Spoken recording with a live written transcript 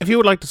If you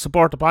would like to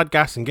support the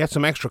podcast and get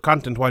some extra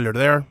content while you're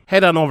there,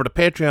 head on over to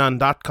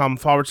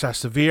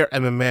patreon.com/Severe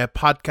MMA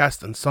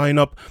podcast and sign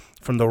up.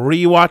 From the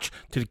rewatch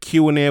to the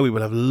Q&A, we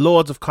will have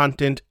loads of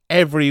content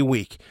every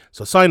week.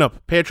 So sign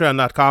up,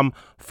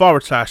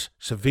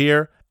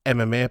 patreon.com/Severe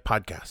MMA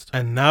podcast.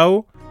 And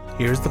now,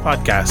 here's the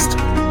podcast.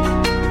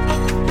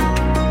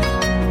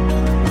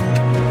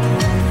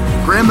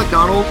 Graham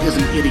McDonald is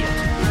an idiot.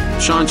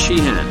 Sean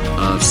Sheehan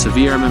of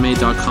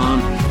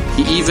SevereMMA.com.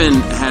 He even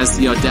has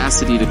the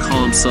audacity to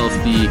call himself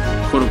the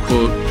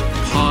quote-unquote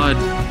pod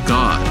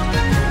god.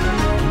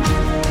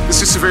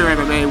 This is Severe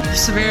MMA.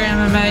 Severe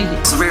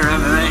MMA. Severe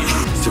MMA.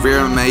 Severe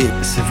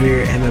MMA.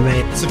 Severe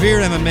MMA.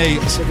 Severe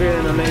MMA. Severe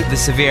MMA. The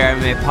Severe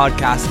MMA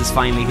podcast is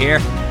finally here.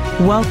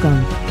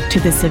 Welcome to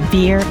the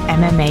Severe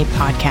MMA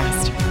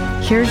podcast.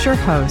 Here's your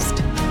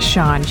host,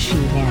 Sean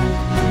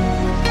Sheehan.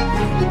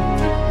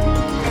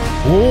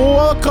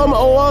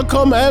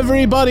 Welcome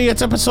everybody.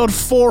 It's episode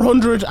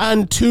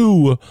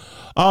 402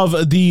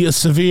 of the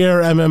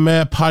Severe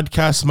MMA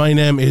podcast. My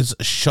name is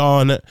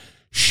Sean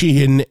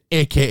Sheehan,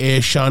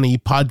 aka Shawnee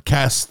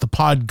Podcast, the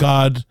pod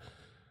god,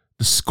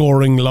 the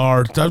scoring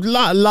lord.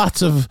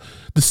 Lots of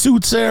the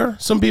suits there.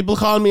 Some people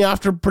call me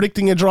after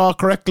predicting a draw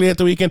correctly at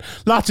the weekend.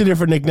 Lots of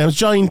different nicknames.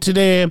 Joined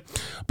today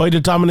by the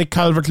Dominic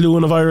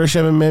Calvert-Lewin of Irish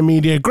MMA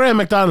Media, Graham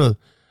McDonald,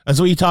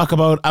 as we talk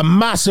about a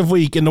massive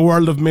week in the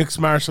world of mixed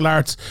martial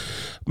arts.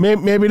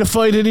 Maybe the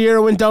fight of the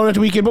year went down at the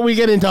weekend, but we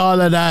get into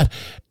all of that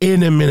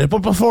in a minute.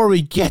 But before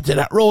we get to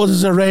that,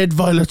 roses are red,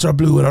 violets are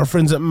blue, and our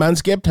friends at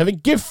Manscaped have a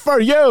gift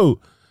for you.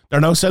 They're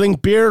now selling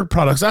beard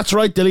products. That's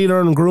right, the leader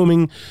in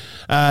grooming,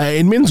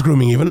 in men's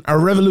grooming even, are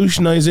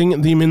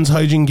revolutionising the men's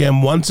hygiene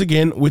game once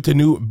again with the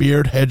new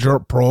Beard Hedger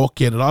Pro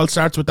Kit. It all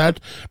starts with that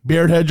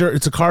Beard Hedger.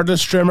 It's a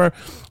cordless trimmer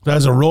that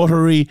has a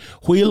rotary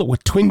wheel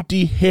with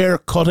 20 hair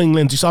cutting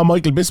lengths. You saw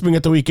Michael Bisping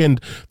at the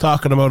weekend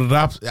talking about it.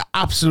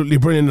 Absolutely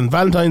brilliant. And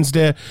Valentine's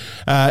Day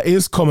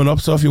is coming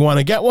up, so if you want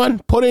to get one,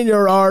 put in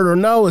your order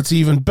now. It's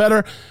even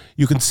better.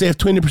 You can save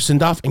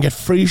 20% off and get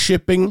free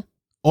shipping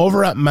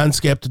over at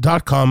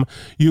manscaped.com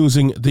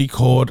using the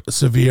code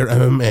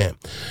SevereMMA.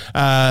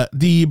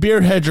 The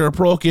Beard Hedger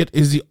Pro Kit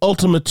is the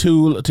ultimate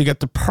tool to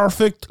get the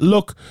perfect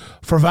look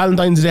for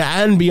Valentine's Day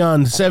and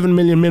beyond. 7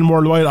 million men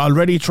worldwide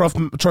already trust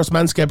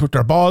Manscaped with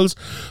their balls,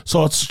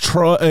 so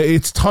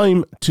it's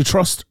time to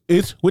trust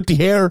it with the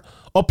hair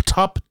up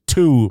top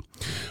too.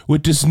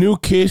 With this new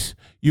kit,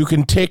 you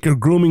can take your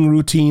grooming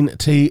routine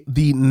to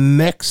the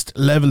next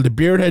level. The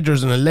Beard Hedger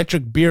is an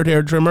electric beard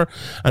hair trimmer,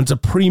 and it's a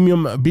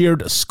premium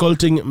beard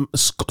sculpting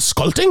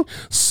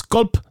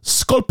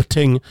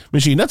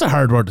machine. That's a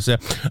hard word to say.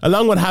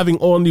 Along with having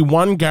only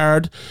one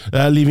guard,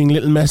 leaving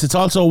little mess, it's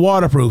also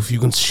waterproof. You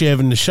can shave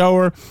in the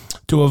shower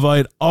to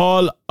avoid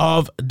all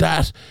of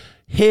that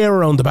hair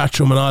around the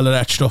bathroom and all of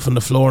that stuff on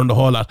the floor and the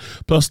whole lot.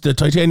 Plus, the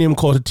titanium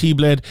coated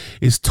T-blade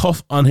is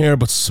tough on hair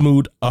but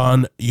smooth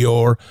on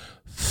your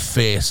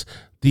face.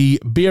 The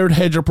Beard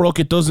Hedger Pro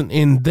Kit doesn't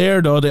end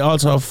there though. They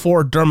also have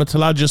 4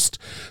 dermatologist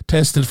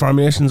tested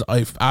formulations.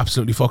 I've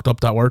absolutely fucked up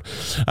that word.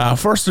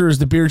 First, there is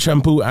the beard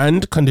shampoo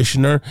and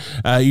conditioner.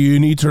 You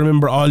need to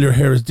remember all your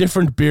hair is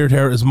different. Beard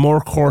hair is more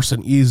coarse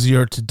and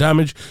easier to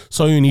damage,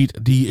 so you need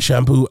the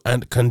shampoo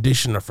and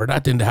conditioner. For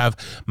that, then they have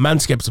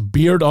Manscaped's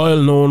beard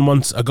oil, known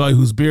once a guy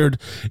whose beard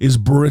is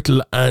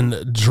brittle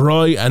and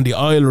dry, and the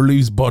oil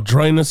relieves both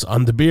dryness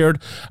on the beard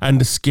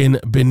and the skin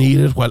beneath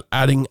it while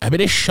adding a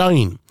bit of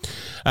shine.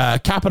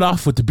 Cap it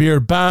off with the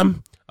Beard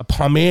Balm, a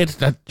pomade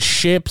that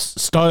shapes,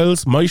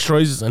 styles,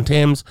 moisturizes and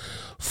tames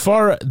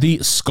for the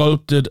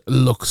sculpted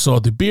look. So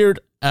the Beard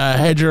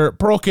Hedger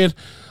Pro Kit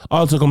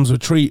also comes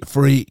with 3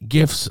 free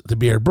gifts: the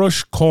beard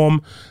brush,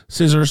 comb,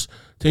 scissors,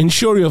 to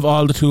ensure you have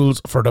all the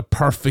tools for the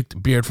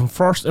perfect beard. From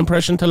first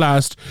impression to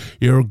last,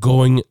 you're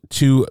going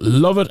to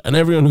love it, and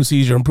everyone who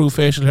sees your improved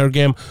facial hair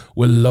game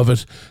will love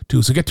it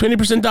too. So get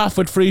 20% off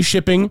with free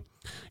shipping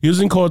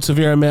using code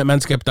SevereMMA at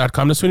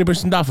manscaped.com. That's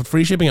 20% off with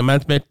free shipping at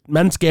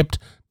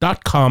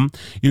manscaped.com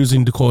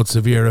using the code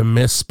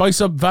SevereMMA.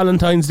 Spice up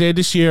Valentine's Day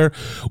this year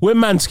with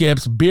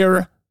Manscaped's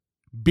Beard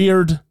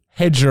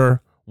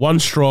Hedger 1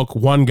 stroke,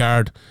 1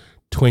 guard,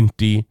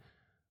 20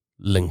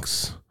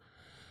 links.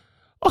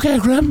 Okay,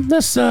 Graham,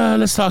 let's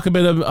talk a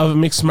bit of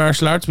mixed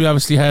martial arts. We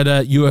obviously had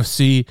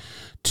UFC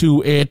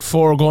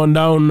 284 going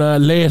down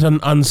late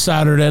on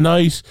Saturday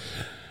night.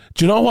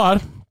 Do you know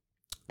what?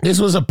 This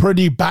was a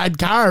pretty bad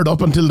card up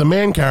until the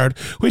main card,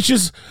 which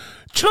is,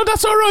 do you know,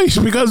 that's all right,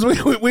 because we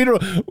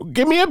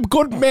give me a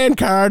good main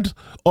card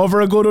over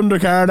a good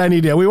undercard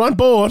any day. We want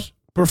both,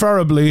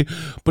 preferably,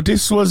 but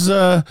this was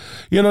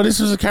this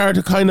was a card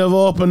that kind of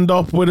opened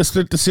up with a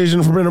split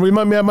decision for Brenner. We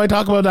might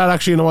talk about that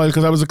actually in a while,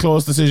 because that was a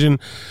close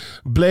decision.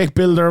 Blake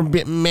Builder, a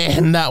bit meh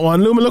in that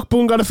one. Luma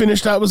Lookboon got a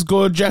finish, that was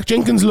good. Jack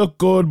Jenkins looked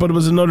good, but it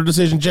was another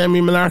decision.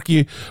 Jamie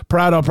Malarkey,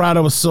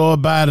 Prado was so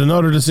bad,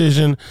 another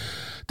decision.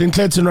 Then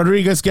Cledson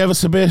Rodriguez gave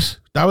us a bit,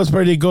 that was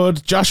pretty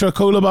good. Joshua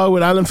Kulaba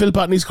with Alan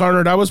Philpott in his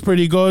corner, that was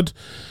pretty good.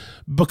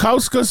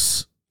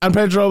 Bukauskas and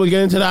Pedro, we'll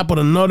get into that, but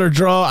another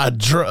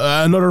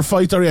another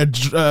fight,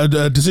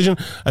 a decision,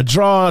 a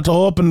draw to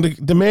open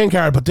the main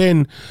card. But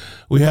then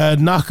we had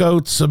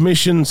knockout,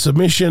 submission,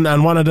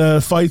 and one of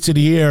the fights of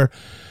the year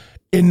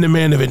in the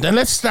main event. And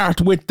let's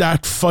start with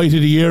that fight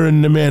of the year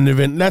in the main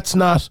event. Let's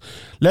not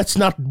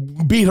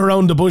beat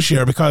around the bush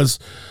here, because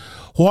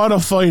what a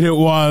fight it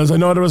was. I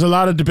know there was a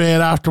lot of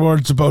debate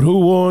afterwards about who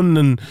won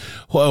and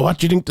what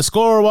do you think the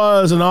score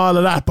was and all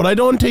of that, but I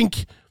don't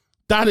think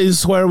that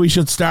is where we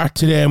should start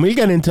today, and we'll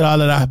get into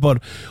all of that,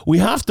 but we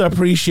have to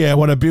appreciate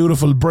what a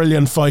beautiful,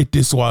 brilliant fight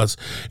this was.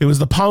 It was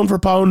the pound for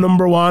pound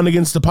number 1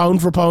 against the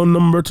pound for pound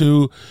number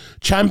 2,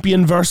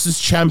 champion versus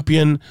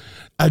champion,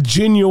 a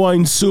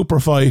genuine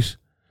super fight,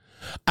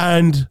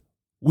 and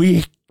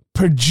we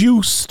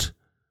produced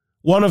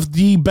one of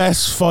the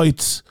best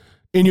fights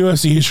in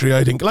UFC history,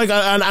 I think. Like,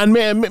 and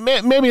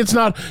maybe it's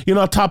not,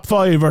 top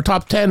 5 or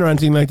top 10 or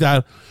anything like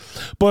that,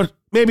 but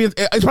maybe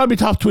it's probably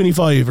top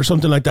 25 or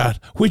something like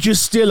that, which is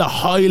still a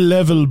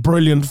high-level,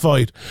 brilliant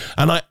fight.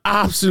 And I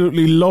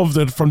absolutely loved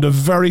it from the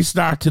very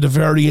start to the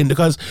very end,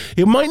 because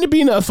it mightn't have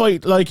been a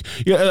fight like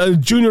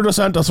Junior Dos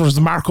Santos versus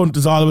Mark Hunt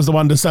is always the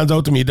one that stands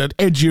out to me, that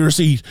edge of your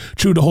seat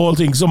through the whole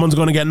thing. Someone's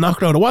going to get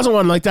knocked out. It wasn't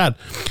one like that,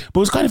 but it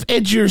was kind of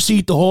edge of your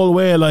seat the whole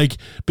way, like,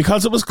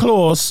 because it was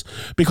close,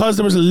 because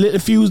there was a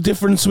few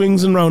different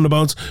swings and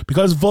roundabouts,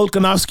 because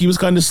Volkanovski was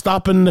kind of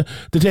stopping the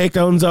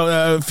takedowns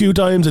a few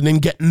times and then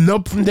getting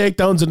up from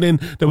takedowns, and then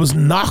there was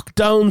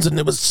knockdowns, and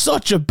it was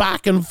such a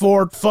back and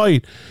forth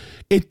fight.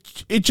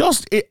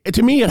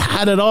 To me, it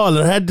had it all.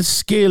 It had the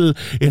skill,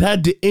 it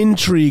had the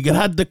intrigue, it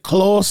had the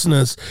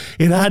closeness,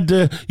 it had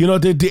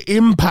the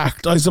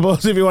impact, I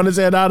suppose, if you want to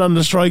say that, on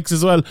the strikes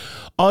as well.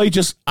 I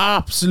just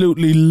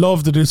absolutely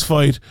loved this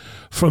fight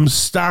from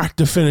start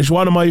to finish.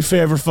 One of my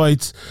favourite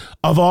fights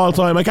of all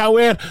time. I can't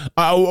wait.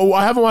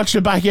 I haven't watched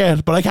it back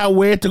yet, but I can't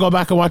wait to go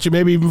back and watch it,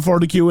 maybe even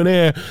for the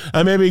Q&A,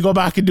 and maybe go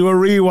back and do a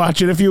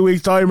rewatch in a few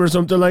weeks' time or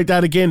something like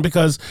that again,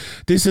 because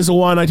this is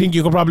one I think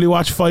you could probably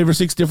watch 5 or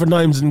 6 different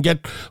times and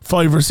get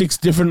 5 or 6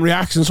 different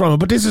reactions from it.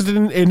 But this is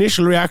the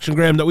initial reaction,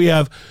 Graham, that we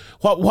have.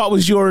 What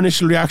was your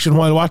initial reaction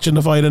while watching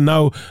the fight, and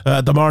now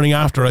the morning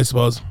after, I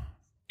suppose?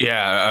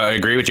 Yeah, I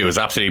agree with you. It was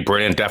absolutely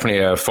brilliant.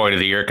 Definitely a fight of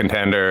the year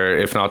contender,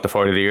 if not the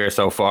fight of the year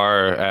so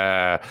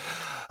far.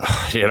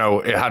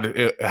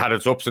 It had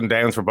its ups and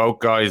downs for both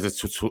guys.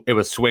 It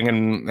was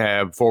swinging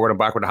forward and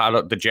backward. It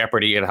had the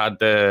jeopardy. It had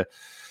the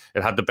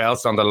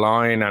belts on the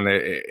line, and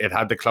it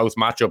had the close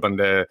matchup and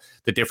the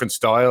different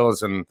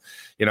styles. And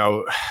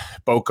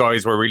both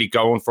guys were really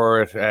going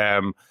for it.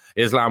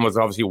 Islam was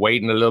obviously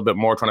waiting a little bit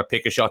more, trying to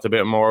pick his shots a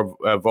bit more.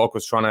 Volk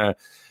was trying to,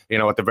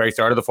 at the very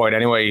start of the fight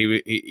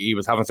anyway, he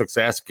was having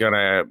success,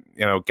 getting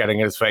in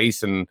his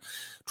face and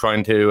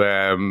trying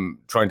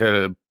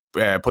to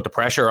put the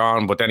pressure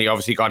on, but then he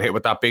obviously got hit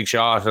with that big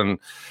shot, and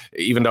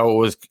even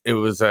though it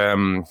was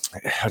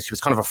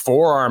kind of a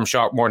forearm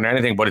shot more than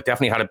anything, but it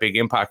definitely had a big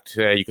impact.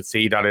 You could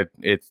see that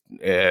it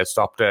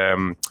stopped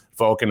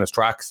Volk in his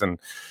tracks, and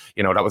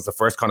that was the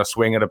first kind of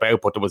swing at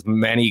about, but there was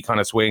many kind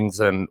of swings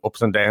and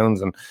ups and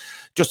downs, and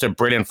just a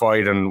brilliant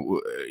fight.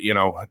 And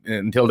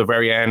until the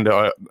very end,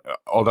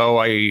 although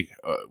I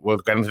will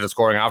get into the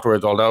scoring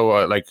afterwards,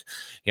 we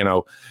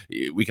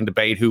can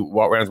debate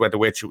what rounds went to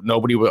which.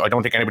 I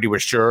don't think anybody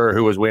was sure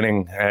who was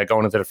winning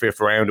going into the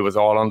 5th round. It was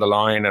all on the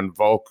line, and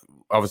Volk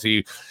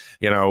obviously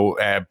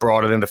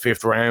brought it in the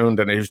 5th round,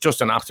 and it was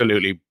just an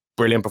absolutely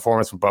brilliant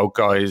performance from both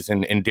guys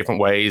in different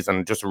ways,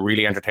 and just a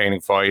really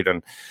entertaining fight.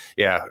 And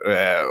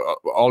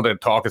all the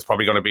talk is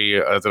probably going to be,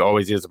 as it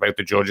always is, about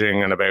the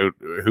judging and about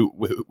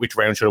which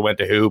round should have went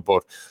to who.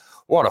 But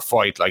what a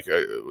fight! Like,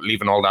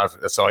 leaving all that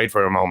aside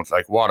for a moment,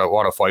 like what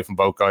a fight from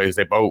both guys.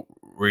 They both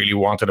really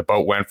wanted it,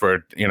 both went for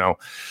it,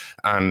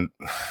 and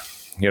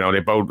they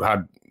both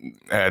had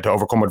to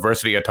overcome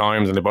adversity at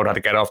times, and they both had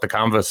to get off the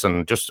canvas,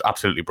 and just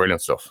absolutely brilliant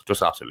stuff.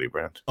 Just absolutely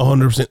brilliant.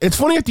 100%. It's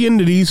funny at the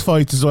end of these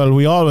fights as well,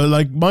 we all,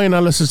 like, my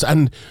analysis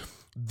and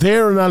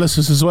their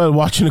analysis as well,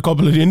 watching a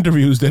couple of the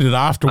interviews they did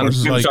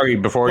afterwards.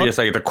 Before you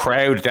say, the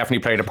crowd definitely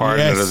played a part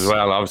in it as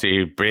well.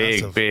 Obviously,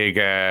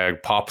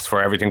 big pops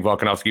for everything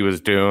Volkanovski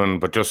was doing,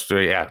 but just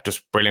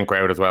brilliant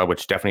crowd as well,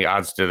 which definitely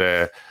adds to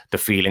the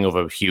feeling of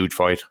a huge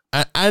fight.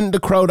 And the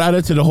crowd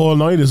added to the whole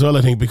night as well,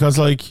 I think, because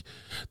like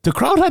the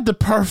crowd had the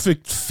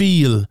perfect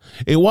feel.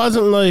 It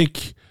wasn't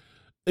like,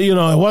 it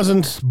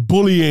wasn't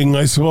bullying,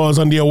 I suppose,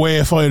 on the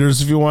away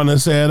fighters, if you want to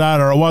say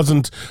that, or it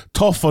wasn't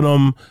tough on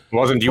them. It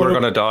wasn't, you were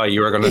going to die,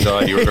 you were going to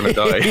die, you were going to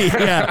die.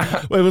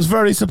 Yeah, it was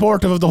very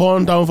supportive of the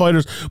hometown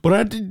fighters, but it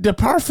had the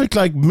perfect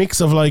like mix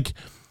of like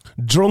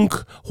drunk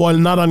while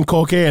not on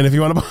cocaine, if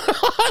you want to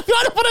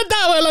put it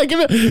that way. Like,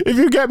 if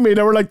you get me,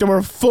 they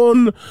were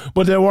fun,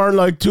 but they weren't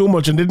like too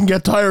much, and didn't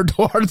get tired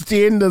towards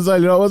the end as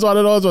well. It was one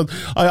of those ones.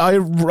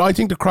 I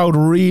think the crowd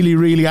really,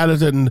 really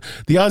added it, and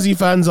the Aussie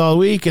fans all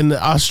week, and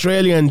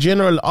Australia in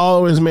general,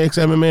 always makes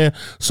MMA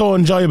so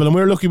enjoyable, and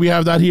we're lucky we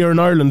have that here in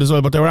Ireland as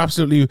well. But they were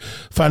absolutely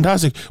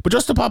fantastic. But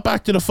just to pop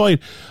back to the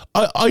fight,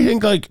 I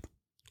think like,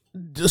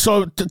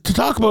 so to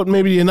talk about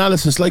maybe the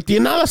analysis, like the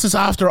analysis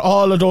after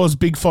all of those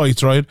big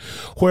fights, right,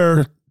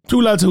 where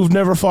two lads who've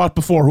never fought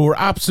before, who are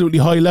absolutely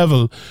high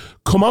level,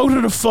 come out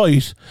of the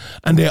fight,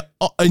 and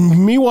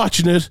me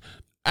watching it,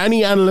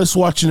 any analyst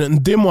watching it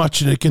and them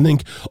watching it can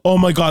think, oh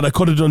my God, I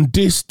could have done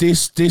this,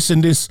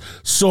 and this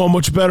so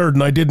much better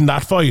than I did in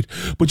that fight.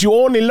 But you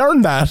only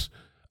learn that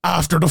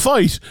after the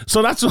fight.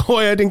 So that's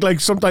why I think like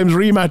sometimes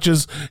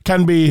rematches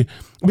can be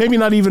maybe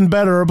not even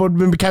better, but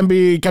can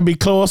be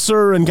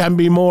closer and can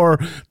be more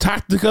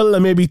tactical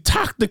and maybe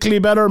tactically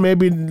better,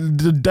 maybe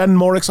then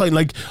more exciting.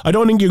 Like, I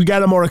don't think you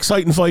get a more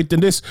exciting fight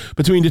than this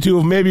between the two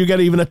of them. Maybe you get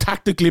even a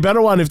tactically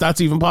better one, if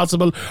that's even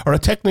possible, or a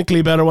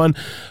technically better one.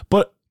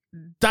 But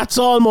that's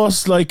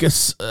almost like a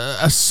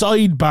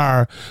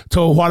sidebar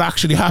to what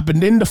actually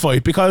happened in the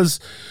fight, because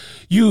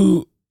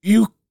you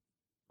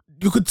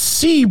could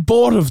see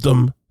both of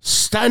them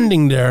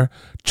standing there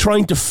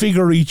trying to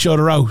figure each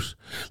other out.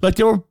 Like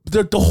they're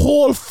the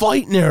whole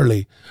fight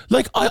nearly.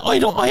 Like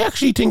I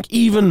actually think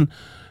even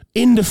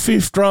in the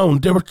fifth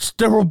round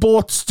they were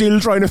both still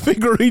trying to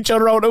figure each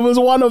other out. It was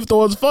one of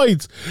those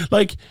fights.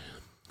 Like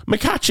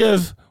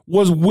Makhachev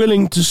was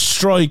willing to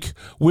strike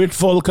with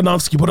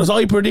Volkanovski, but as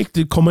I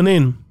predicted coming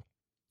in,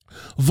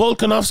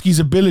 Volkanovski's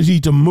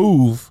ability to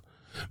move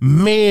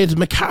made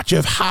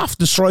Makhachev have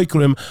to strike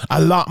with him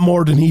a lot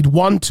more than he'd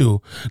want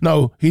to.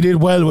 Now, he did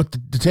well with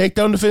the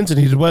takedown defense and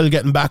he did well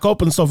getting back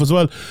up and stuff as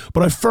well,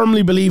 but I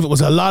firmly believe it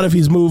was a lot of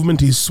his movement,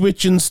 his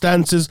switching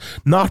stances,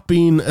 not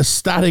being a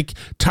static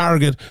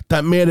target,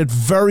 that made it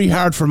very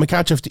hard for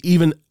Makhachev to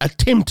even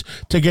attempt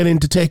to get in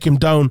to take him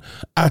down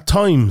at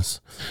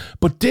times.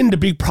 But then the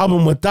big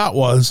problem with that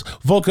was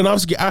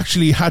Volkanovski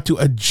actually had to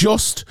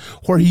adjust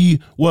where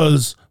he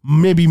was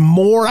maybe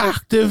more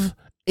active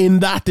in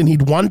that than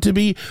he'd want to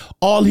be.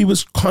 All he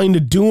was kind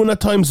of doing at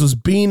times was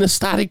being a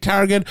static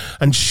target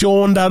and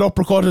showing that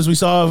uppercut, as we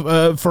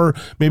saw for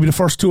maybe the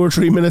first 2 or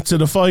 3 minutes of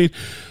the fight,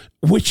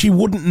 which he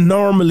wouldn't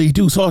normally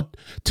do. So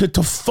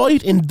to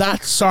fight in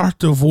that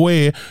sort of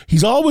way,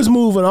 he's always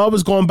moving,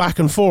 always going back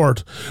and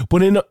forth,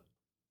 but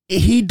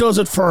he does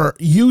it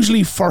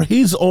usually for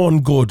his own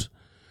good.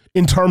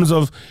 In terms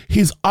of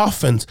his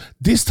offense,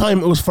 this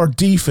time it was for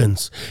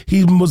defense.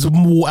 He was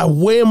a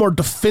way more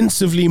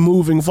defensively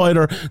moving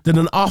fighter than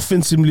an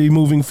offensively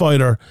moving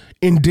fighter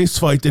in this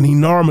fight than he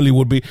normally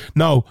would be.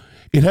 Now,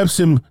 it helps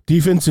him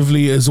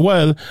defensively as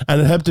well,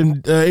 and it helped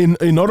him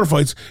in other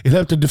fights. It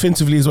helped him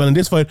defensively as well in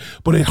this fight,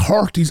 but it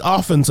hurt his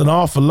offense an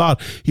awful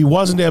lot. He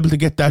wasn't able to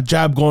get that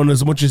jab going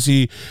as much as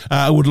he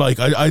would like.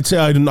 I'd say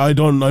I'm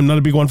not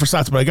a big one for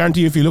stats, but I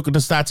guarantee you, if you look at the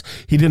stats,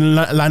 he didn't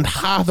land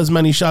half as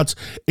many shots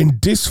in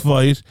this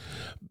fight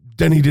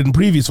than he did in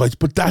previous fights.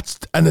 But that's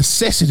a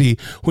necessity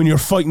when you're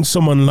fighting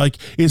someone like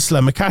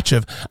Islam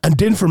Makhachev. And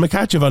then for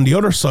Makhachev on the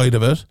other side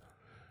of it,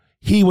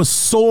 he was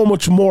so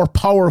much more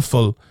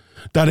powerful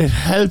that it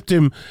helped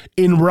him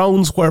in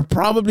rounds where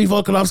probably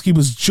Volkanovski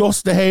was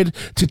just ahead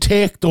to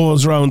take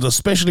those rounds,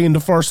 especially in the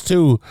first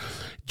two.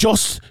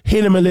 Just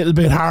hit him a little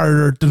bit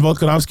harder than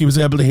Volkanovski was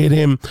able to hit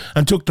him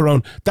and took the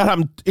round. That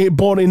happened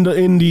both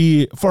in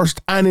the first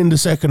and in the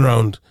second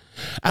round.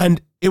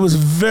 And it was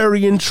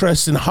very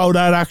interesting how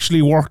that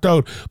actually worked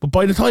out. But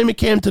by the time it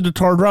came to the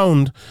third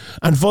round,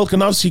 and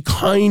Volkanovski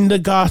kind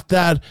of got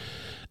that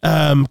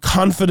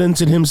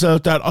confidence in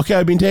himself that, okay,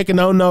 I've been taken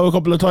down now a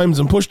couple of times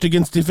and pushed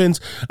against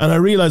defense, and I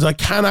realize I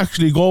can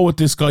actually go with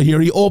this guy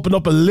here. He opened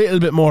up a little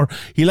bit more.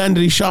 He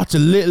landed his shots a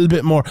little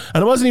bit more,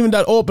 and it wasn't even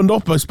that opened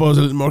up, I suppose,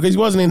 a little more, because he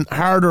wasn't in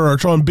harder or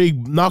throwing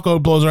big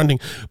knockout blows or anything,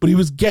 but he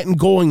was getting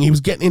going. He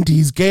was getting into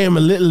his game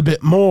a little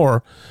bit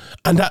more,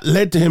 and that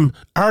led to him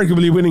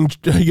arguably winning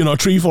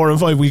 3, 4 and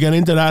 5. We get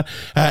into that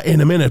in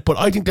a minute, but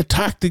I think the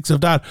tactics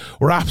of that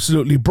were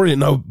absolutely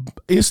brilliant. Now,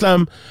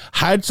 Islam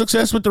had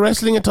success with the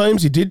wrestling at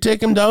times. He did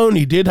take him down.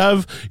 He did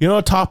have,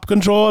 top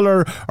control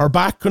or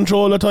back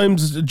control at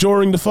times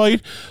during the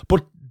fight,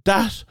 but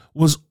that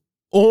was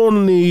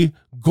only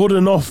good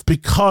enough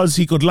because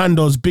he could land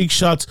those big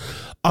shots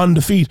on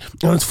the feet.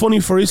 And it's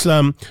funny for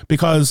Islam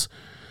because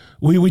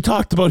we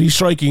talked about his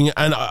striking,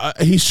 and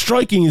his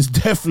striking is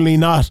definitely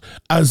not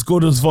as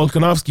good as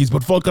Volkanovski's,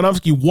 but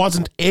Volkanovski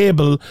wasn't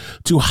able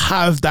to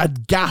have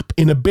that gap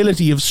in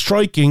ability of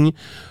striking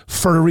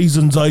for the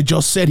reasons I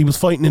just said. He was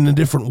fighting in a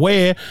different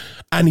way,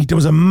 and there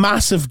was a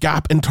massive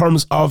gap in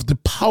terms of the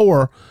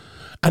power,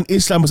 and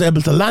Islam was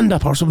able to land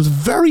that power. So it was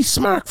very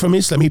smart from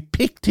Islam. He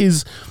picked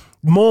his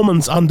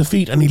moments on the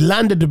feet and he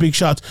landed the big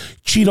shots.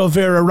 Chito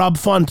Vera, Rob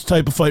Font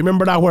type of fight.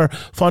 Remember that, where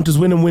Font is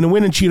winning,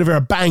 Chito Vera,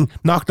 bang,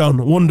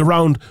 knockdown, won the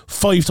round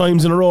 5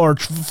 times in a row, or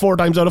 4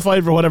 times out of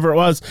 5 or whatever it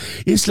was.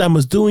 Islam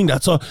was doing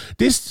that. So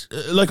this,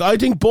 I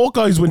think both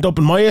guys went up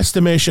in my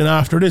estimation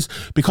after this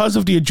because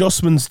of the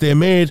adjustments they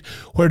made,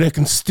 where they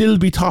can still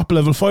be top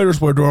level fighters,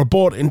 where they were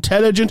both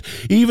intelligent,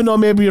 even though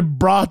maybe it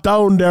brought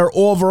down their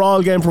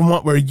overall game from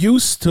what we're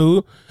used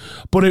to,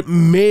 but it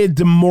made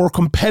them more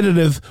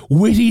competitive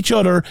with each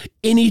other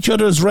in each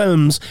other's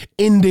realms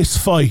in this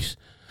fight.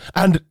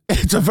 And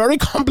it's a very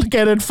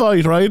complicated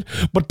fight, right?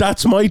 But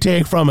that's my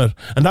take from it.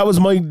 And that was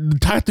my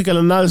tactical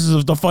analysis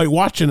of the fight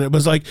watching it. It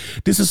was like,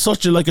 this is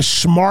such a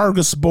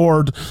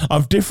smorgasbord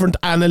of different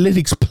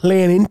analytics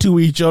playing into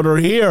each other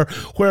here,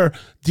 where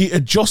the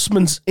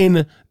adjustments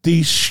in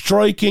the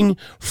striking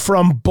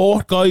from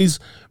both guys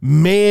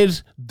made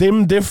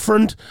them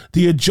different.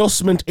 The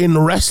adjustment in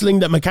wrestling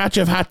that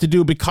Makhachev had to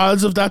do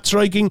because of that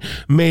striking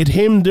made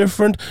him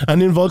different.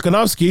 And in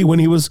Volkanovski, when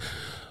he was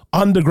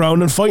on the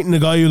ground and fighting a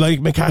guy who,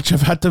 like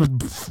Makhachev, had to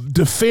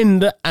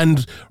defend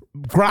and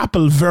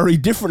grapple very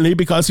differently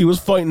because he was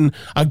fighting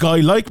a guy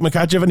like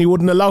Makhachev and he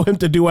wouldn't allow him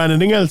to do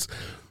anything else.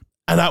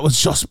 And that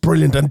was just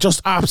brilliant and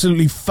just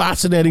absolutely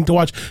fascinating to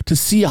watch, to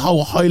see how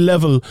high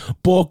level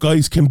both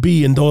guys can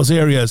be in those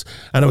areas.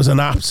 And it was an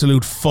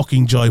absolute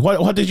fucking joy.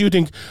 What did you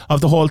think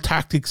of the whole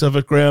tactics of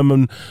it, Graham,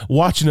 and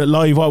watching it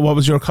live? What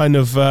was your kind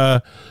of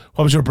what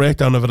was your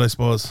breakdown of it, I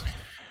suppose?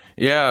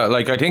 Yeah,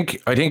 like I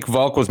think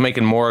Volk was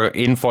making more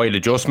in-fight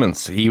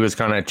adjustments. He was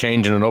kind of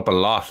changing it up a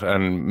lot,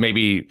 and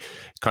maybe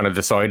kind of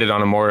decided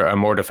on a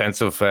more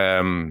defensive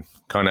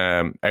kind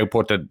of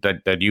output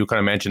that you kind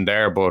of mentioned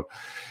there. But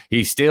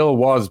he still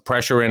was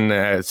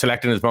pressuring,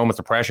 selecting his moments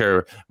of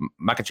pressure.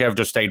 Makhachev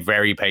just stayed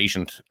very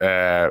patient,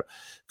 kind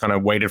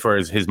of waited for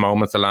his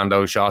moments to land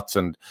those shots,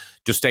 and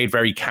just stayed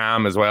very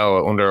calm as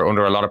well under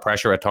a lot of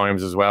pressure at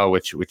times as well,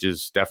 which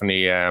is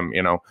definitely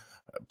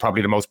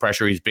probably the most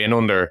pressure he's been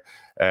under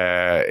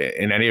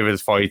in any of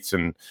his fights.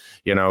 And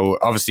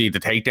obviously the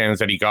takedowns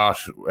that he got,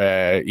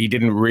 he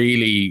didn't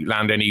really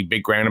land any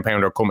big ground and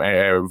pound or come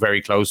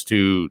very close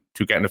to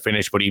getting a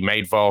finish, but he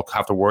made Volk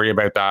have to worry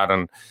about that,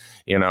 and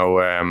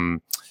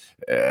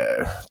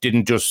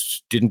didn't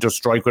just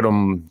strike with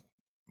him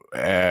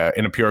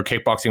in a pure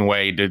kickboxing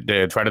way.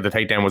 The threat of the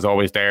takedown was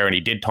always there, and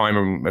he did time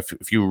him a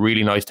few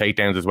really nice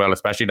takedowns as well,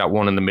 especially that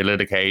one in the middle of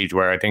the cage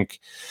where I think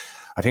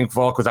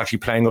Volk was actually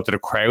playing up to the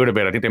crowd a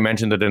bit. I think they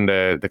mentioned it in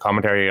the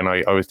commentary, and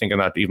I was thinking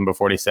that even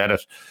before they said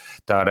it,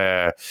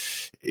 that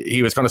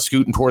he was kind of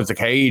scooting towards the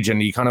cage,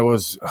 and he kind of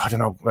was, I don't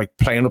know, like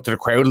playing up to the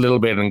crowd a little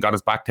bit, and got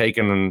his back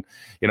taken, and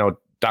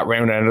that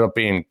round ended up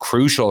being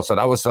crucial. So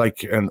that was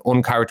like an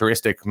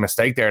uncharacteristic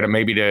mistake there, that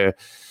maybe the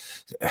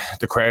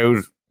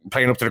crowd,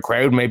 playing up to the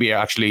crowd, maybe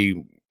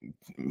actually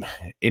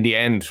in the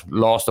end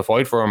lost the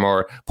fight for him,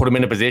 or put him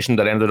in a position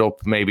that ended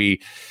up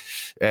maybe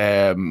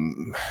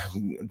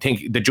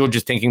the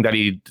judges thinking that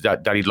he'd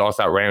lost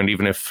that round,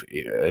 even if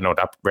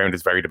that round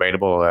is very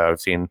debatable.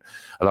 I've seen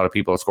a lot of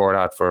people score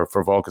that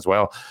for Volk as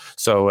well.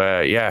 So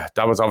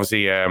that was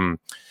obviously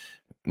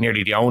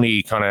nearly the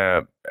only kind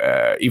of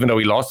even though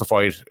he lost the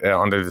fight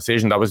on the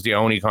decision, that was the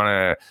only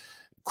kind of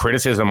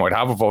criticism I'd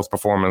have of Volk's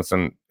performance.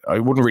 And I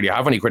wouldn't really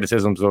have any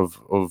criticisms of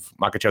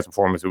Makhachev's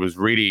performance. It was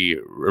really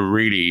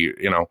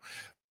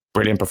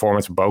brilliant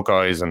performance from both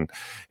guys, and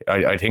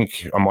I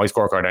think on my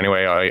scorecard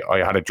anyway,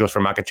 I had it just for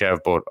Makhachev,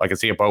 but I can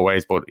see it both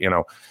ways. But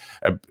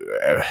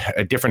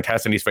a different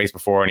test than he's faced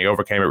before, and he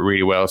overcame it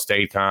really well,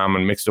 stayed calm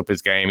and mixed up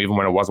his game, even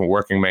when it wasn't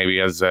working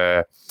maybe as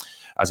it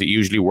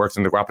usually works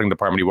in the grappling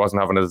department. He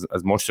wasn't having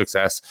as much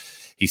success.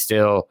 He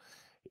still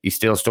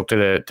stuck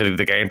to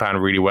the game plan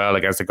really well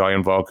against a guy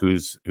in Volk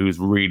who's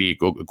really a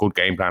good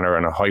game planner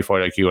and a high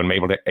fight IQ, and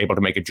able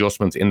to make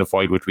adjustments in the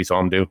fight, which we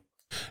saw him do.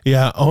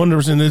 Yeah,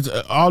 100%. It's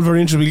all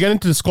very interesting. We'll get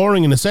into the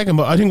scoring in a second,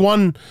 but I think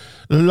one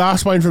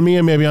last point for me,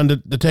 and maybe on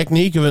the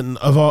technique of it and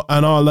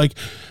all. Like,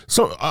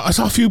 so I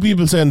saw a few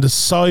people saying the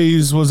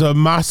size was a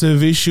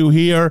massive issue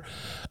here,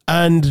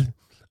 and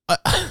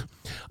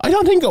I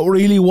don't think it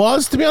really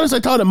was, to be honest. I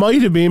thought it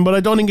might have been, but I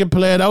don't think it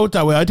played out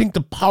that way. I think the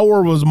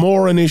power was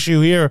more an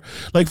issue here.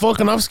 Like,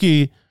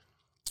 Volkanovski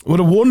would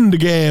have won the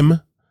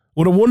game,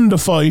 would have won the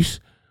fight,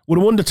 would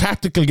have won the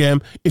tactical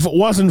game if it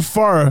wasn't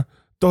for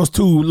those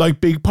two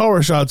big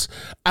power shots.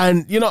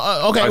 And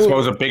okay, I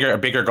suppose a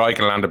bigger guy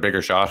can land a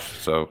bigger shot.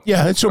 So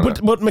yeah, it's true.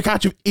 But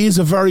Makhachev is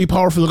a very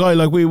powerful guy.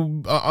 Like, we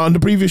on the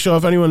previous show,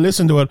 if anyone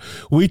listened to it,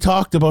 we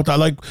talked about that.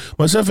 Like,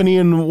 myself and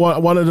Ian,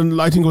 one of them,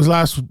 I think it was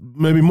last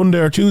maybe Monday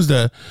or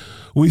Tuesday,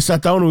 we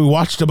sat down and we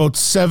watched about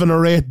 7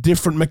 or 8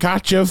 different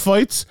Makhachev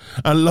fights,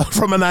 and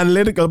from an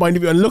analytical point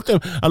of view, and looked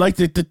at him, and like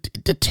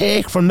the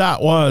take from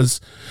that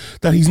was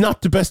that he's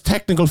not the best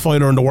technical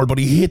fighter in the world, but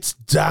he hits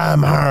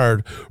damn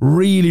hard,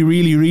 really,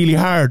 really, really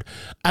hard.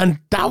 And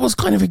that was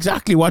kind of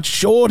exactly what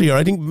showed here.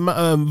 I think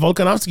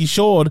Volkanovski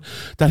showed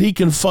that he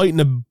can fight in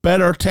a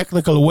better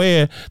technical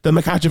way than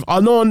Makhachev.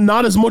 Although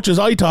not as much as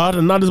I thought,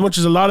 and not as much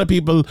as a lot of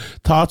people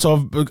thought,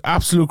 so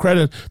absolute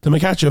credit to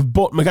Makhachev,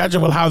 but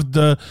Makhachev will have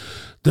the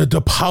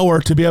power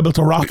to be able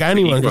to rock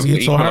anyone because he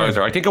hits so hard.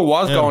 I think it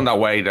was going that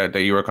way that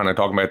you were kind of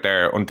talking about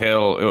there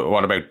until,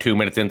 about 2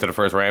 minutes into the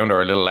first round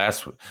or a little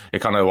less. It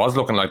kind of was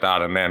looking like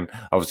that. And then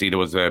obviously there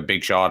was a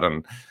big shot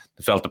and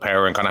felt the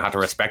power and kind of had to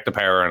respect the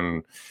power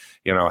and,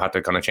 had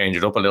to kind of change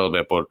it up a little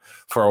bit. But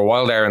for a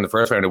while there in the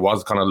first round, it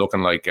was kind of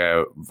looking like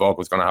Volk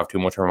was going to have too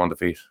much of him on the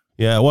feet.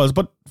 Yeah, it was.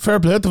 But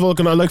fair play to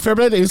Volkan. Like, fair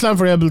play to Islam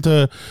for able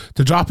to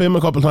drop him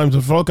a couple of times.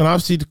 But Volkan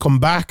obviously to come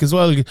back as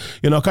well.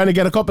 Kind of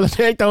get a couple of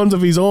takedowns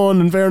of his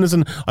own, in fairness.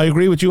 And I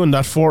agree with you in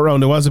that 4th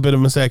round. It was a bit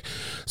of a mistake.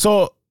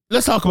 So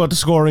let's talk about the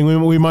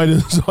scoring. We might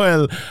as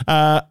well.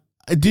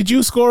 Did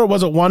you score?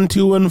 Was it 1,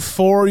 2, and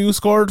 4 you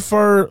scored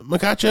for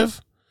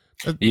Makhachev?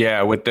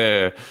 Yeah, with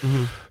the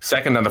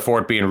second and the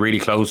fourth being really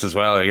close as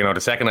well. You know,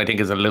 the second I think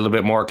is a little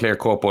bit more clear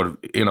cut, but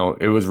you know,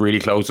 it was really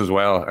close as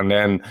well. And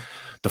then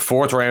the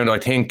fourth round, I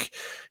think,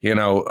 you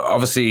know,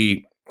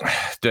 obviously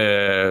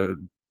the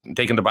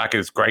taking the back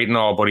is great and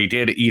all, but he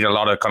did eat a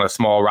lot of kind of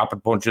small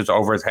rapid punches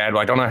over his head.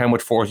 I don't know how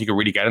much force he could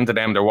really get into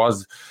them. There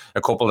was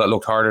a couple that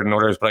looked harder than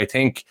others, but I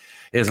think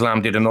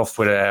Islam did enough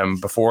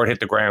with before it hit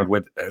the ground.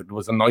 With it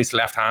was a nice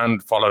left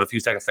hand followed a few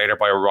seconds later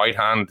by a right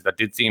hand that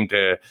did seem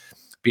to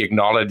be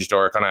acknowledged,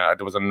 or kind of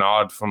there was a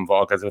nod from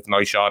Volk as if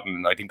nice shot,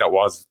 and I think there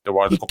was a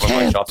couple of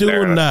nice shots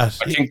there. That.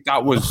 I think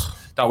that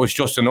was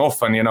just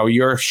enough, and you know,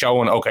 you're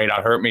showing, okay,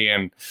 that hurt me,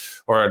 and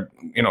or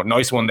you know,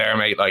 nice one there,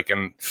 mate, like,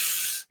 and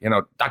you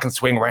know, that can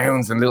swing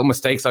rounds, and little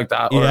mistakes like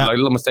that, or like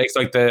little mistakes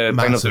like the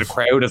line up to the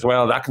crowd as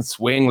well, that can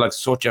swing like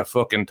such a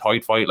fucking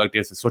tight fight like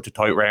this. It's such a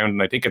tight round,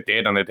 and I think it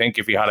did, and I think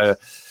if he had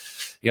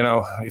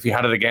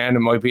it again, it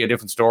might be a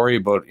different story,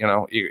 but you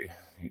know,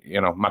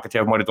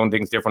 Makhachev might have done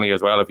things differently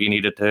as well if he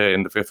needed to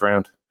in the fifth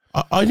round.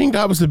 I think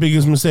that was the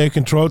biggest mistake,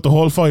 and throughout the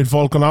whole fight,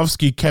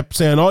 Volkanovski kept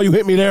saying, "Oh, you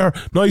hit me there,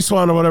 nice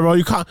one," or whatever. Oh,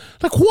 you can't.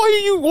 Like,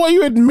 why are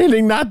you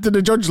admitting that to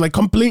the judge? Like,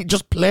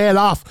 just play it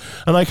off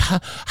and like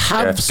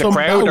have some.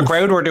 The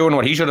crowd were doing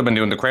what he should have been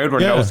doing. The crowd were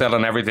no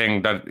selling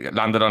everything that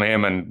landed on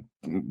him and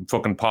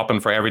fucking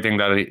popping for everything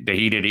that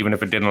he did, even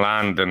if it didn't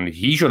land. And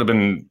he should have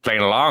been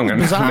playing along,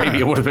 and maybe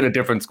it would have been a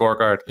different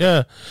scorecard.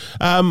 Yeah.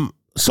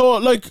 So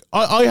like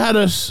I had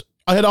it.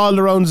 I had all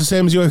the rounds the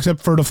same as you,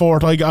 except for the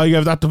fourth. I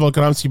gave that to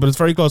Volkanovski, but it's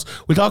very close.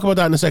 We'll talk about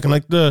that in a second.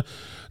 Like the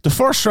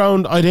first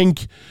round, I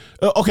think.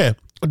 Okay,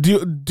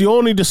 the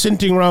only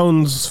dissenting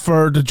rounds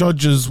for the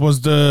judges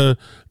was the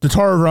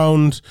third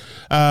round.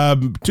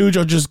 2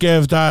 judges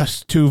gave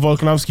that to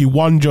Volkanovski.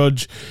 1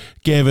 judge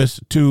gave it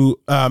to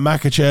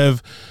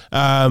Makhachev.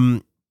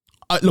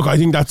 Look, I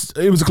think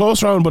it was a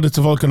close round, but it's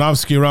a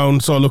Volkanovski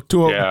round. So look,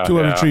 two out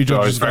of 3 judges.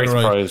 I was very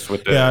surprised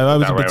with that. Yeah, I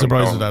was a bit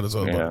surprised with that as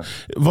well. Yeah.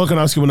 But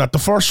Volkanovski won that. The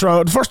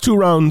first 2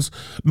 rounds,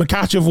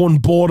 Makhachev won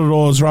both of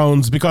those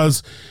rounds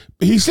because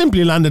he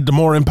simply landed the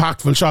more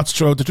impactful shots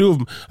throughout the 2 of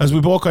them. As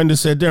we both kind of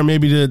said there,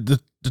 maybe the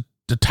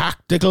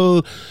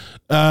tactical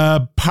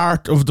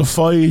part of the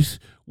fight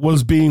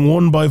was being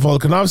won by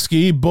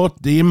Volkanovski,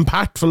 but the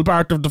impactful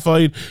part of the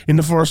fight in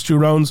the first 2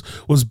 rounds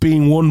was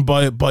being won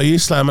by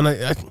Islam.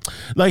 And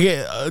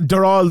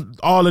they're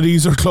all of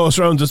these are close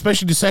rounds,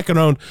 especially the second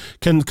round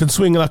can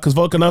swing a lot because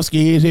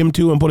Volkanovski hit him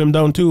too and put him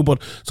down too.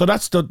 But so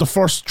that's the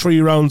first 3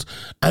 rounds,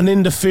 and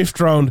in the 5th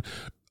round,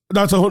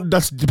 that's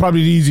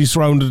probably the easiest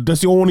round. That's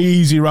the only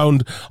easy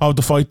round of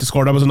the fight to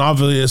score. That was an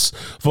obvious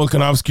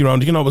Volkanovski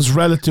round. You know, it was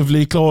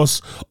relatively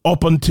close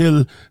up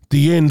until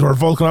the end where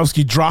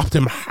Volkanovski dropped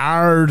him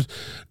hard,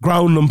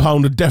 ground and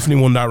pounded,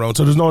 definitely won that round.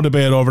 So there's no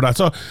debate over that.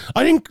 So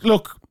I think,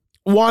 look,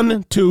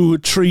 1, 2,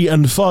 3,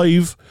 and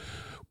 5,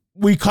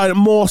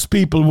 most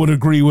people would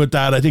agree with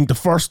that. I think the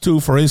first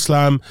 2 for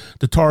Islam,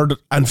 the 3rd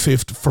and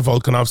 5th for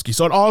Volkanovski.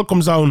 So it all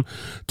comes down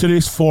to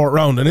this 4th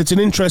round, and it's an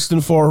interesting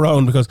 4th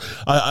round because,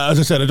 as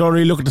I said, I don't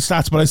really look at the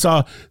stats, but I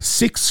saw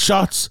 6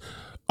 shots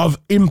of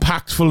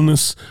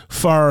impactfulness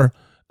for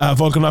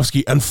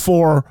Volkanovski and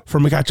 4 for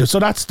Makhachev. So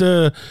that's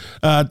the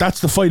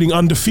fighting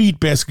on the feet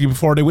basically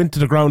before they went to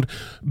the ground.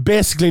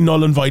 Basically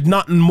null and void.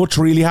 Nothing much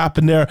really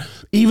happened there.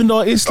 Even though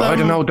Islam, I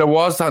don't know, there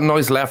was that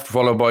nice left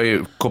followed by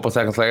a couple of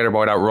seconds later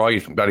by that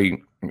right that he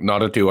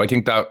nodded to. I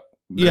think that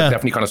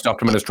definitely kind of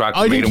stopped him in his tracks.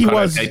 I think he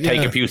was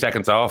take a few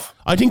seconds off.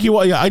 I think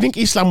I think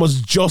Islam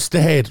was just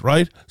ahead,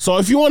 right? So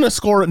if you want to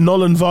score it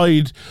null and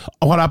void,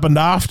 what happened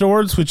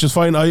afterwards, which is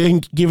fine. I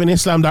think giving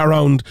Islam that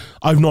round,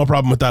 I've no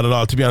problem with that at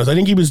all, to be honest. I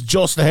think he was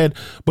just ahead,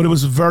 but it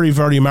was very,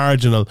 very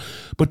marginal.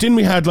 But then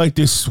we had like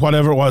this,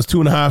 whatever it was,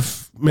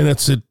 2.5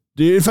 minutes. It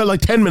felt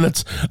like 10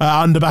 minutes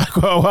on the back,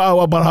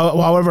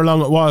 however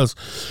long it was.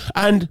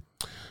 And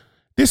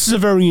this is a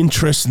very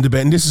interesting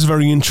debate, and this is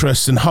very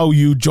interesting how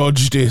you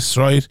judge this,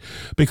 right?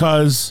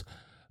 Because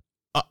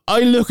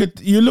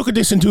you look at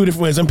this in 2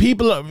 different ways, and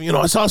people,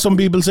 I saw some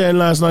people saying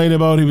last night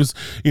about he was,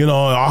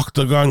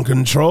 octagon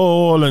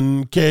control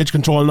and cage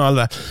control and all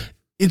that.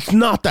 It's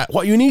not that.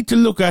 What you need to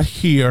look at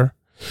here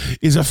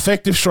is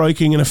effective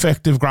striking and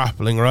effective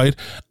grappling, right?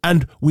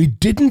 And we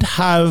didn't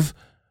have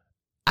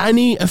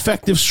any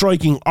effective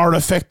striking or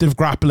effective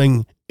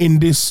grappling in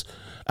this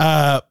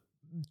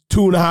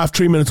 2.5,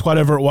 3 minutes,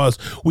 whatever it was.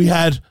 We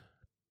had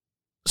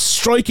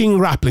striking,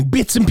 grappling,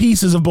 bits and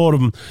pieces of both of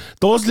them.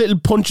 Those little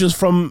punches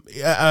from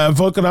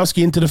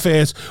Volkanovski into the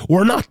face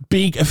were not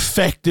big,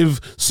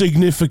 effective,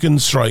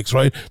 significant strikes,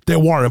 right? They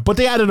weren't, but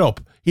they added up.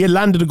 He had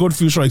landed a good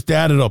few strikes. They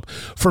added up.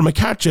 For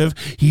Makhachev,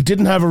 he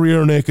didn't have a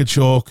rear naked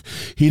choke.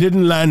 He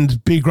didn't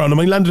land big ground. I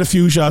mean, he landed a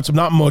few shots, but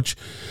not much.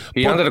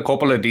 He landed a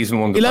couple of decent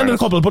ones. He landed a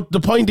couple, but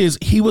the point is,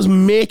 he was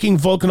making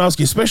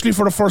Volkanovski, especially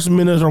for the first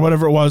minute or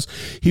whatever it was,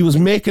 he was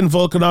making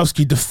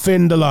Volkanovski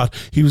defend a lot.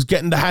 He was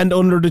getting the hand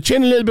under the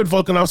chin a little bit.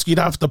 Volkanovski'd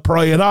have to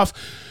pry it off.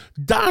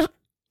 That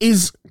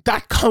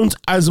that counts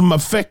as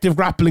effective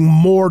grappling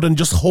more than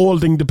just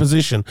holding the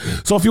position.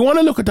 So if you want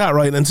to look at that,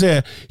 right, and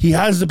say he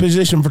has the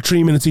position for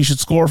 3 minutes, he should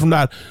score from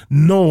that.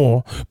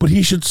 No, but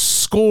he should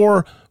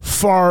score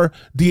for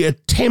the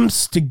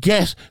attempts to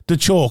get the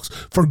chokes,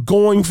 for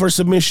going for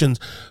submissions.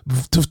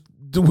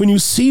 When you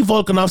see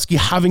Volkanovski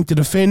having to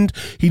defend,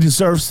 he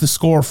deserves to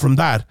score from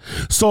that.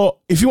 So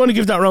if you want to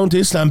give that round to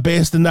Islam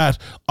based on that,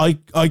 I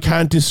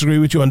can't disagree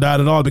with you on that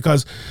at all,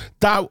 because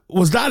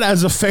that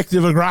as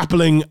effective a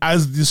grappling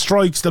as the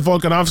strikes that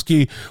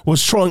Volkanovski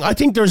was throwing. I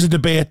think there's a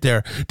debate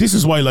there. This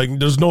is why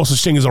there's no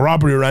such thing as a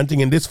robbery ranting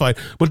in this fight.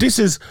 But this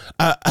is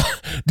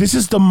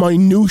the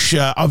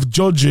minutia of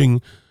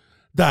judging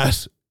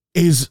that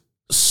is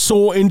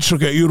so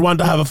intricate. You'd want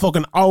to have a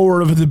fucking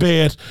hour of a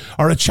debate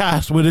or a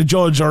chat with a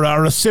judge or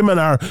a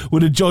seminar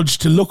with a judge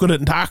to look at it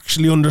and to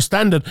actually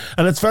understand it.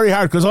 And it's very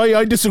hard, because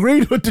I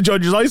disagreed with the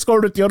judges. I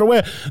scored it the other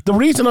way. The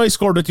reason I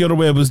scored it the other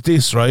way was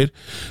this, right?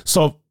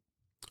 So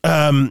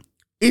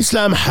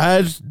Islam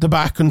had the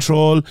back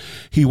control.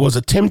 He was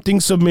attempting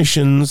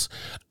submissions,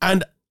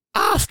 and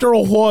after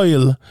a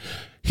while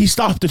he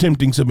stopped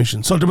attempting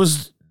submissions. So there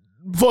was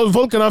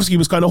Volkanovski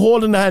was kind of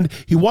holding the hand.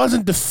 He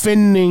wasn't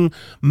defending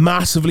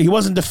massively. He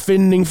wasn't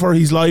defending for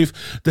his life.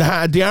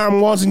 The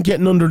arm wasn't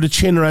getting under the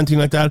chin or anything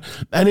like that.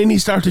 And then he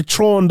started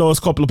throwing those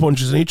couple of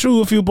punches, and he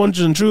threw a few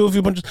punches and threw a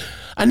few punches.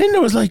 And then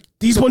there was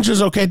these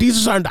punches, okay, these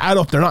are starting to add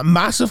up. They're not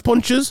massive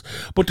punches,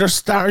 but they're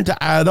starting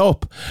to add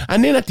up.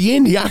 And then at the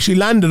end, he actually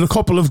landed a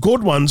couple of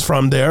good ones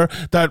from there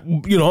that,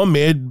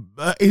 made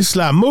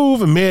Islam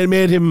move and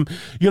made him,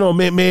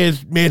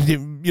 made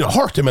him,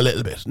 hurt him a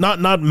little bit.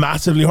 Not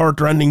massively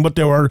hurt or anything, but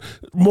they were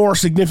more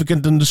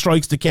significant than the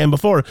strikes that came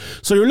before.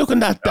 So you're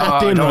looking at that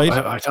thing, right?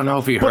 I don't know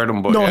if he hurt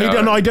him, but no,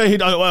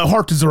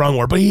 hurt is the wrong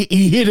word, but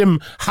he hit him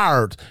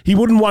hard. He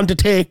wouldn't want to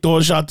take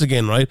those shots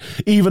again, right?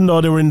 Even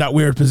though they were in that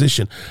weird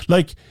position.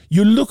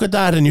 You look at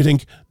that and you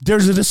think,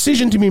 there's a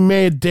decision to be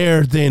made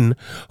there then.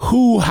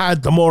 Who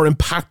had the more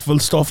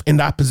impactful stuff in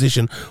that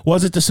position?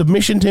 Was it the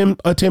submission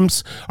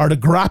attempts or the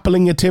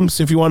grappling attempts,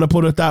 if you want to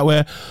put it that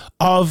way,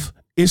 of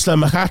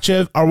Islam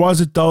Makhachev, or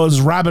was it those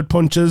rabbit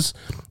punches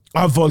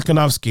of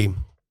Volkanovski?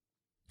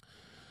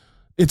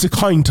 It's a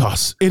coin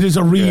toss. It is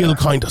a real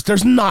coin toss.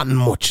 There's not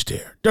much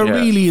there. There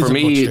really isn't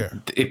much there. For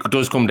me, it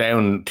does come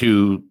down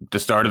to the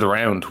start of the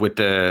round with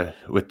the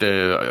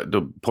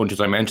punches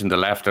I mentioned, the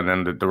left and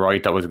then the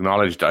right that was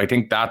acknowledged. I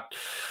think that's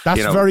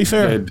very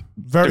fair.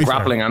 The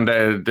grappling and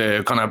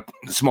the kind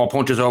of small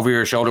punches over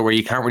your shoulder where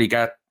you can't really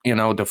get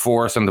the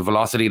force and the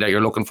velocity that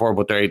you're looking for,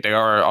 but they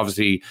are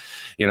obviously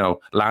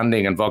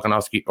landing. And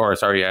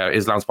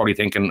Islam's probably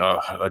thinking,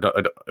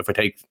 if I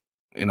take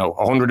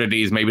 100 of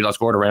these, maybe they'll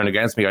score the round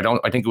against me.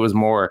 I think it was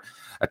more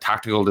a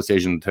tactical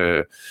decision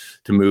to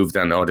move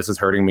than, this is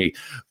hurting me.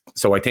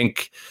 So I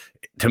think,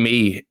 to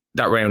me,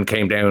 that round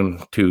came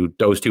down to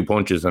those two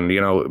punches. And,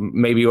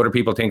 maybe other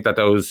people think that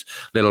those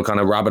little kind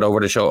of rabbit over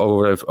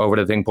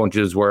the thing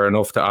punches were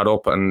enough to add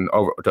up and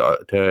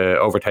to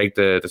overtake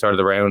the start of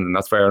the round. And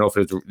that's fair enough.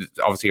 It's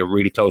obviously a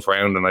really close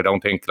round. And I don't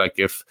think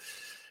if,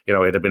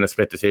 it had been a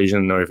split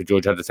decision, or if a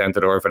judge had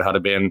dissented, or if it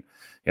had been,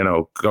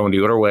 going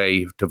the other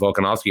way to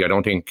Volkanovski, I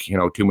don't think,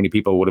 too many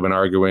people would have been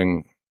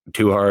arguing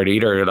too hard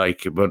either.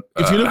 But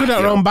if you look at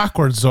that round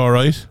backwards, all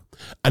right,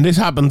 and this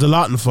happens a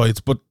lot in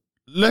fights, but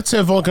let's say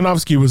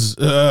Volkanovski was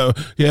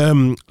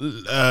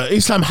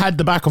Islam had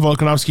the back of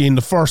Volkanovski in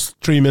the first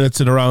 3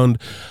 minutes of the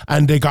round,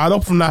 and they got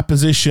up from that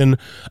position,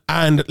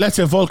 and let's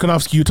say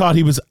Volkanovski, you thought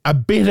he was a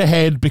bit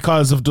ahead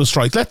because of the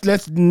strikes.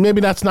 Let's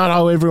maybe that's not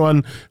how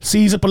everyone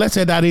sees it, but let's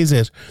say that is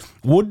it.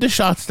 Would the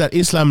shots that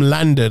Islam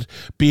landed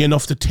be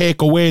enough to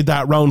take away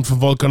that round from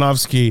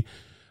Volkanovski?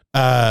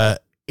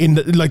 In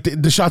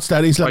the shots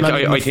that Islam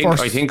landed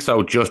I think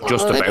so. Just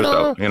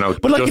about though,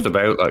 but just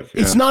about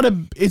it's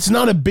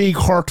not a big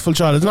hurtful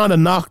shot. It's not a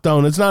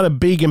knockdown. It's not a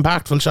big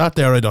impactful shot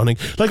there. I don't think.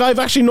 I've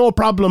actually no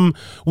problem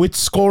with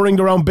scoring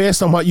the round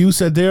based on what you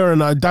said there,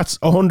 and that's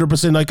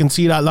 100%. I can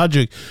see that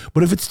logic.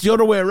 But if it's the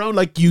other way around,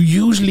 you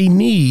usually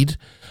need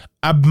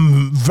a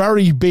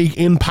very big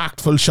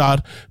impactful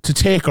shot to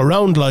take a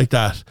round like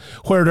that,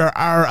 where there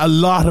are a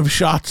lot of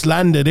shots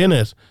landed in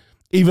it,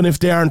 even if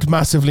they aren't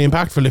massively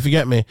impactful, if you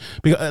get me.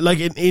 Because,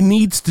 it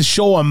needs to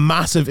show a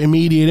massive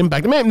immediate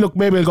impact.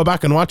 Maybe I'll go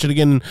back and watch it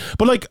again.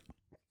 But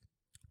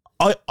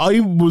I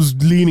was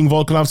leaning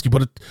Volkanovski,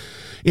 but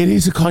it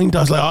is a kind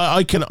of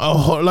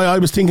I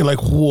was thinking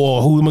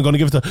whoa, who am I going to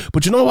give it to?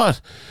 But you know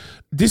what?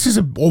 This is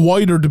a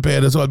wider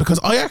debate as well, because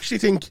I actually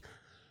think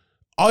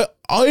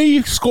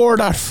I scored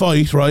that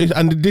fight, right?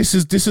 And this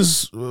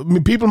is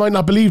people might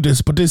not believe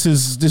this, but this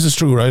is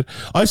true, right?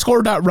 I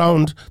scored that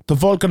round, the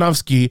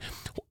Volkanovski,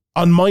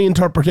 on my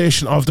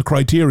interpretation of the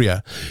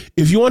criteria.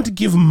 If you want to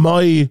give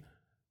my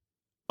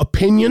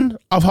opinion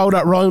of how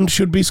that round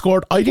should be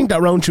scored, I think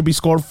that round should be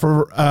scored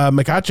for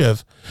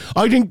Makhachev.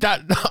 I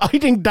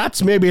think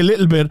that's maybe a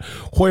little bit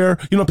where,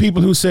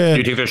 people who say... Do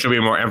you think there should be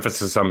more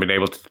emphasis on being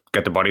able to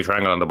get the body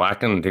triangle on the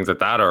back and things like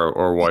that,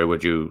 or why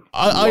would you...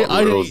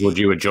 What rules would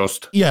you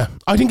adjust? Yeah,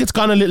 I think it's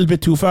gone a little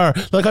bit too far.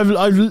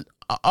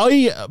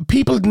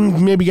 people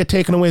maybe get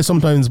taken away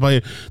sometimes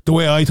by the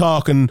way I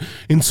talk and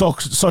in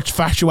such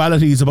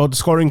factualities about the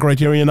scoring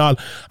criteria and all,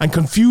 and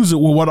confuse it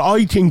with what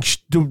I think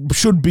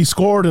should be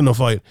scored in a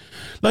fight.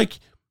 Like,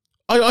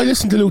 I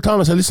listened to Luke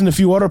Thomas, I listened to a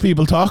few other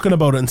people talking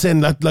about it and saying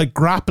that like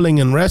grappling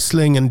and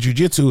wrestling and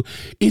jiu-jitsu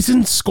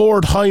isn't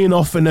scored high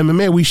enough in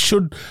MMA. We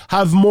should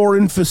have more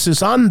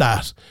emphasis on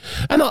that.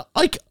 And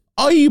I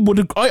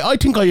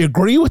think I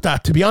agree with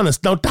that, to be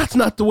honest. Now, that's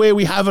not the way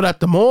we have it at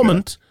the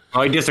moment.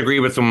 I disagree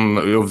with some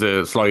of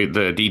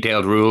the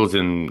detailed rules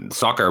in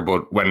soccer,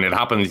 but when it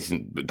happens,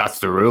 that's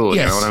the rule.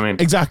 Yes, you know what I mean?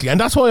 Exactly. And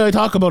that's why I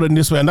talk about it in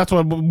this way, and that's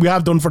what we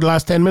have done for the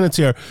last 10 minutes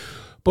here.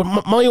 But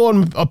my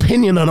own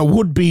opinion on it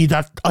would be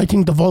that I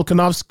think what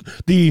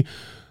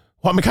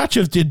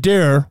Makhachev did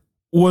there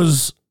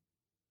was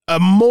a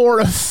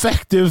more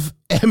effective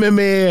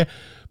MMA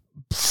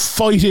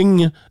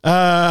fighting,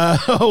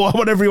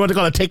 whatever you want to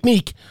call it,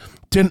 technique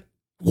than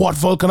what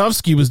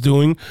Volkanovski was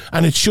doing,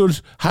 and it should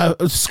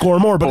score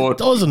more, but it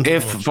doesn't.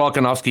 If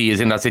Volkanovski is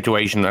in that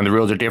situation and the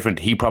rules are different,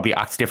 he probably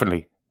acts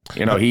differently.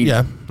 You know, he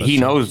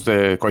knows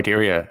the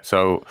criteria.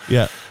 So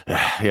yeah.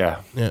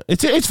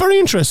 It's very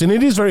interesting.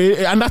 It is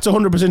and that's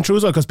 100% true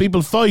as well, because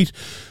people fight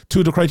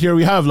to the criteria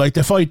we have. Like,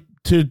 they fight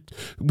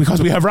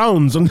because we have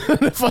rounds, and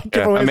they fight.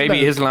 And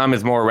maybe Islam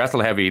is more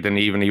wrestle heavy than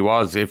even he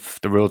was if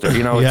the rules are.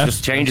 You know, it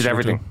just changes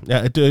everything.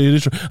 Yeah, it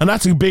is true, and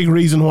that's a big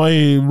reason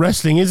why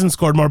wrestling isn't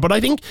scored more. But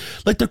I think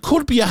like there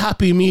could be a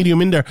happy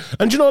medium in there,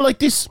 and you know, like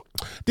this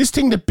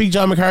thing that Big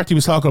John McCarthy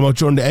was talking about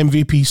during the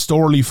MVP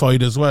Storley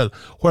fight as well,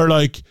 where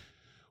like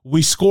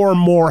we score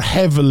more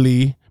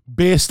heavily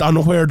based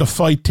on where the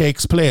fight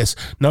takes place.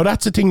 Now,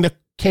 that's a thing that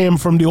came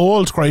from the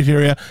old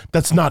criteria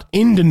that's not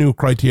in the new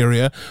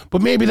criteria,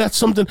 but maybe that's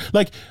something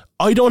like,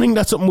 I don't think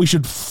that's something we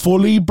should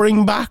fully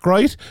bring back,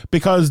 right?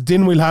 Because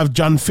then we'll have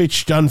John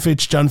Fitch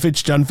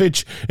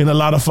in a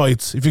lot of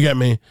fights, if you get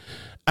me.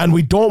 And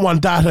we don't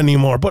want that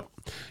anymore. But,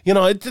 you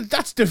know,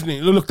 that's definitely,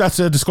 look, that's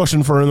a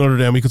discussion for another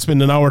day. We could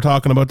spend an hour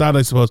talking about that,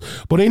 I suppose.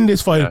 But in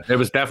this fight, it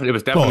was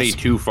definitely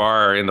too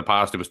far in the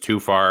past. It was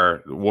too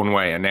far one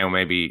way, and now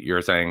maybe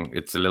you're saying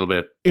it's a little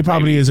bit. It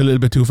probably is a little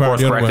bit too far.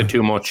 Corrected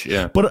too much,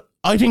 yeah. But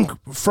I think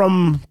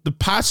from the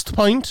past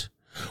point,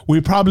 we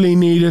probably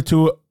needed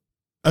to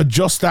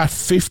adjust that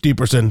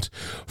 50%.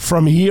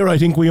 From here, I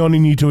think we only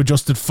need to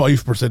adjust it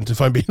 5%, if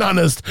I'm being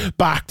honest,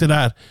 back to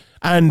that.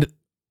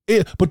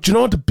 But you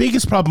know what the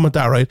biggest problem with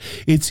that, right?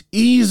 It's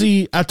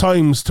easy at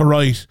times to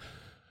write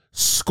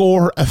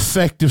score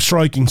effective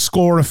striking,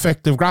 score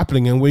effective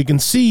grappling, and we can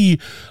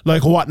see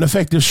like what an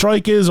effective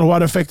strike is or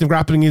what effective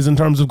grappling is in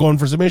terms of going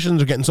for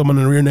submissions or getting someone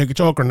in a rear naked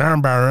choke or an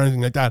armbar or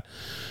anything like that.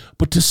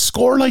 But to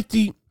score like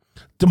the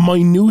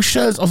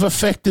minutiae of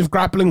effective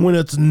grappling when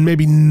it's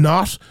maybe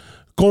not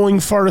going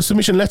for a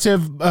submission. Let's say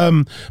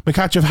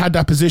Makhachev had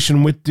that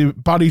position with the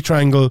body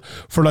triangle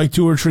for like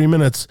 2 or 3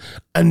 minutes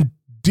and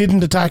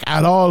didn't attack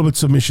at all with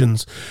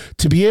submissions.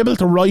 To be able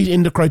to write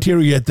in the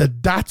criteria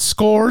that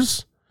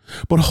scores,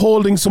 but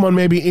holding someone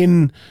maybe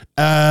you're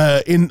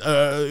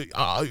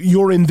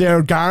in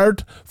their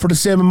guard for the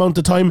same amount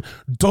of time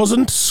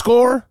doesn't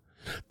score.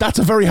 That's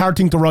a very hard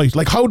thing to write.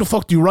 Like, how the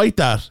fuck do you write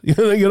that?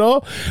 You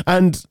know?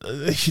 And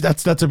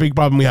that's a big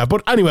problem we have.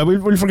 But anyway,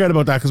 we'll forget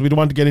about that because we don't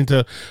want to get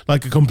into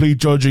like a complete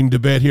judging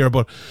debate here.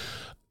 But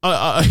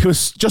it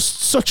was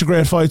just such a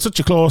great fight, such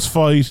a close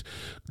fight,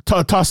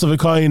 toss of a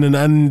coin,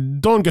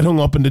 and don't get hung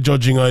up in the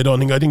judging. I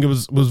think it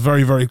was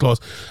very, very close.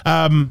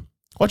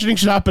 What do you think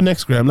should happen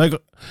next, Graham? Like,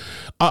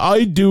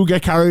 I do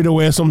get carried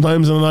away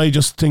sometimes, and I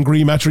just think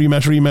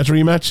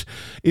rematch.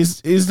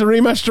 Is the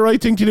rematch the right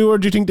thing to do, or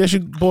do you think they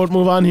should both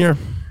move on here?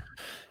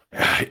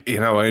 You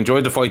know, I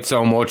enjoyed the fight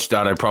so much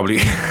that I probably,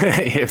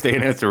 if they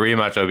announced a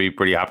rematch, I'd be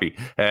pretty happy.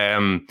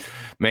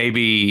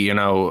 Maybe, you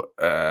know,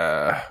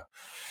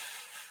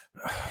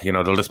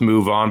 they'll just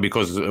move on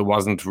because it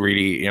wasn't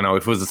really, you know,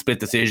 if it was a split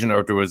decision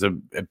or if there was a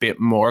bit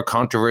more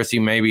controversy,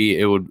 maybe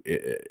it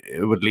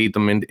would lead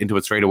them into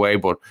it straight away.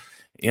 But,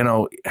 you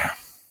know,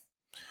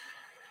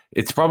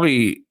 it's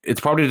probably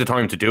the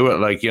time to do it.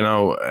 Like, you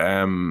know,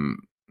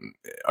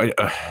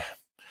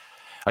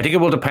 I think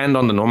it will depend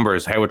on the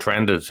numbers, how it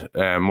trended,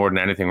 more than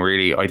anything,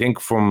 really. I think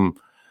from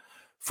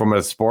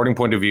a sporting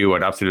point of view,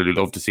 I'd absolutely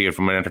love to see it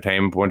from an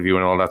entertainment point of view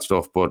and all that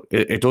stuff. But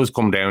it does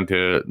come down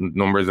to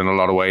numbers in a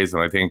lot of ways.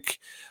 And I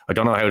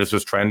don't know how this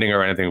was trending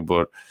or anything,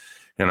 but,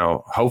 you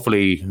know,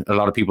 hopefully a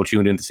lot of people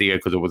tuned in to see it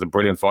because it was a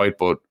brilliant fight.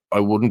 But I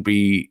wouldn't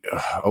be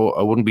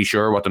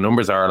sure what the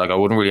numbers are. Like, I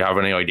wouldn't really have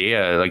any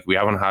idea. Like, we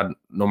haven't had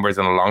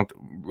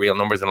real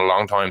numbers in a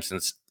long time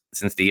since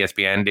the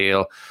ESPN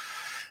deal.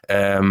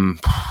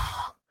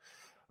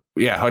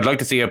 Yeah, I'd like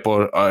to see it,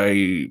 but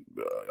I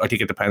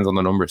think it depends on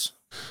the numbers.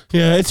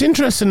 Yeah, it's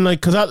interesting,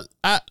 like, because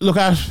look,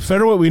 at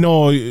featherweight, we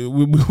know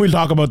we'll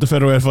talk about the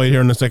featherweight fight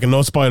here in a second.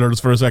 No spoilers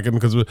for a second,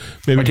 because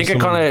maybe I think it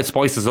kind of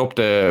spices up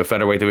the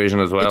featherweight division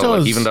as well.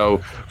 Like, even though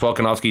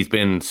Volkanovski's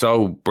been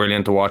so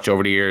brilliant to watch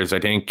over the years, I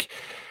think,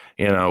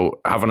 you know,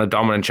 having a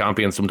dominant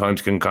champion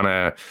sometimes can kind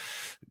of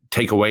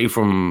take away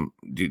from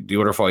the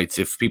other fights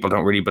if people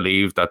don't really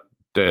believe that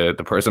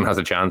the person has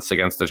a chance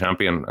against the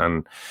champion.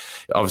 And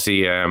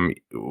obviously,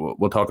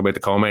 we'll talk about the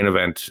co-main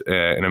event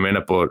in a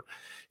minute, but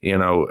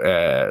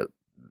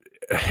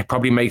it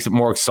probably makes it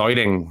more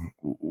exciting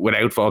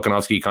without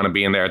Volkanovski kind of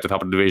being there at the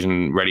top of the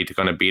division, ready to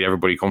kind of beat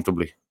everybody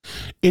comfortably.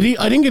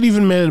 I think it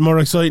even made it more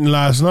exciting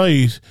last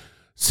night,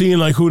 seeing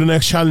like who the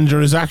next challenger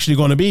is actually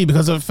going to be,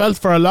 because I felt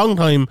for a long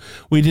time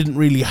we didn't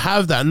really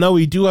have that. Now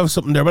we do have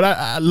something there, but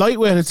at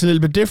lightweight it's a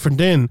little bit different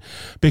then,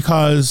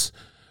 because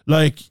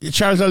like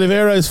Charles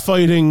Oliveira is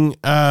fighting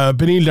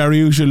Beneil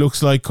Dariush,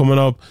 looks like, coming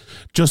up.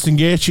 Justin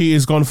Gaethje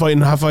is going to fight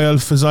Rafael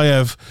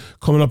Fiziev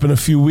coming up in a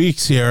few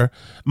weeks here.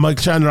 Mike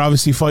Chandler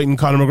obviously fighting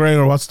Conor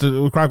McGregor. What's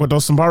the crack with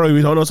Dustin Poirier?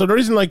 We don't know. So there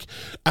isn't like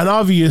an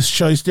obvious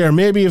choice there.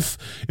 Maybe if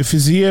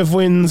Fiziev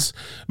wins,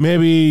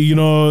 maybe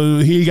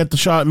he'll get the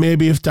shot.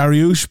 Maybe if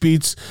Dariush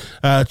beats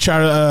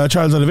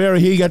Charles Oliveira,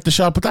 he'll get the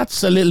shot. But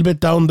that's a little bit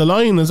down the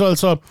line as well.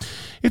 So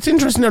it's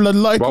interesting there.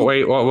 Like, what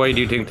way do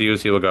you think the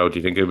UFC will go? Do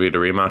you think it'll be the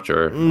rematch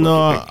or?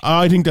 No,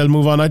 I think they'll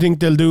move on. I think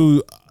they'll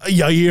do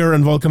Yair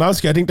and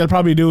Volkanovski. I think they'll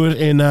probably do it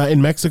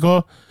in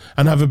Mexico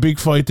and have a big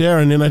fight there,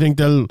 and then I think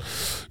they'll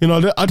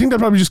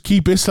probably just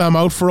keep Islam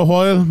out for a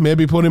while.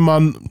 Maybe put him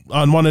on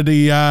one of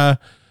the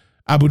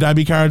Abu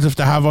Dhabi cards if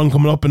they have one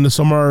coming up in the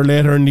summer or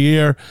later in the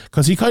year,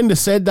 because he kind of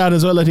said that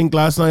as well. I think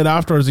last night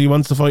afterwards he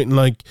wants to fight in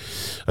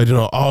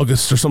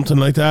August or something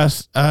like that.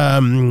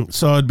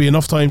 So it'd be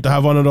enough time to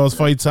have one of those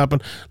fights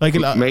happen. Like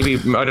maybe,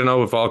 I don't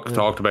know if Volk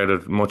talked about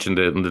it much in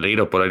the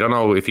lead up, but I don't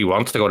know if he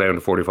wants to go down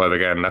to 45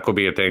 again. That could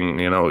be a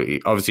thing.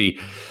 Obviously,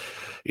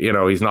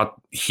 he's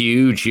not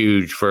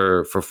huge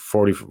for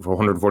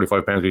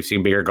 145 pounds. We've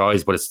seen bigger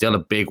guys, but it's still a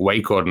big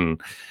weight cut.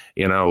 And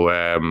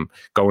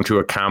going through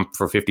a camp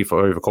for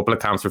 55, a couple of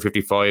camps for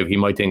 55, he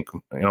might think,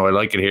 I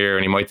like it here,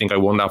 and he might think I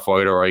won that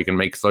fight, or I can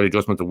make slight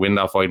adjustments to win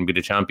that fight and be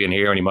the champion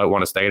here, and he might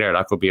want to stay there.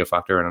 That could be a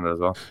factor in it as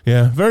well.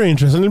 Yeah, very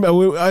interesting.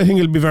 I think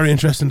it'll be very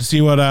interesting to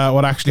see what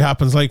actually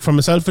happens. Like, from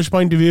a selfish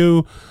point of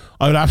view,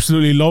 I would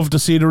absolutely love to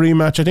see the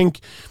rematch.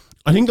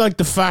 I think like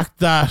the fact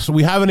that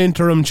we have an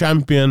interim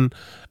champion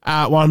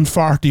at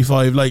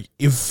 145, like,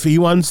 if he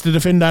wants to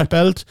defend that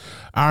belt,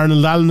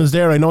 Arnold Allen is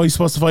there. I know he's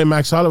supposed to fight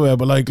Max Holloway,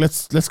 but like,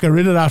 let's get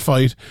rid of that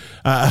fight.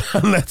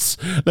 And let's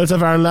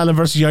have Arnold Allen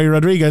versus Yair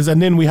Rodriguez,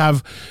 and then we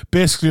have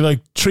basically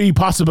like 3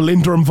 possible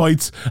interim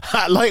fights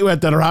at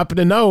lightweight that are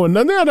happening now, and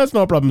then that's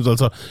no problems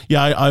also.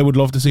 Yeah, I would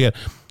love to see it.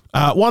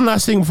 One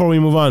last thing before we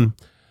move on.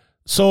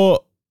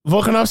 So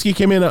Volkanovski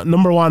came in at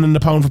number 1 in the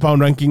pound for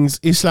pound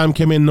rankings. Islam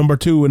came in number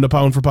 2 in the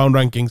pound for pound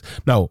rankings.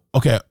 Now,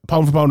 okay,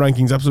 pound for pound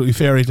rankings, absolutely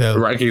fairy tale.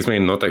 Rankings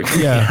mean nothing.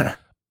 Yeah.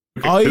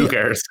 Who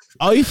cares?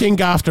 I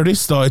think after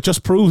this, though, it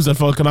just proves that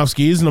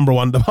Volkanovski is number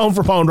 1, the pound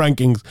for pound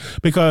rankings.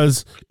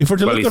 Because if we're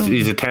to look at,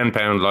 he's a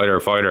 10-pound lighter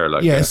fighter.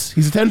 Yes,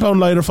 he's a 10-pound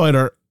lighter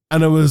fighter,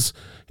 and it was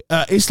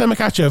Islam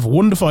Makhachev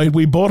won the fight.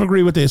 We both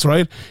agree with this,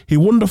 right? He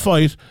won the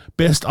fight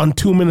based on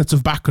 2 minutes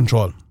of back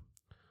control.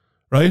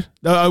 Right?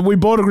 We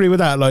both agree with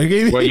that. Like,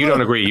 well, you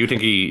don't agree. You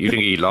think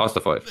he lost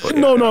the fight? But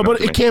no, but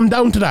it came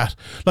down to that.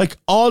 Like,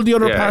 all the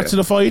other parts of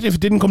the fight, if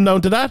it didn't come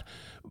down to that,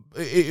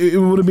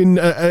 it would have been.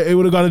 It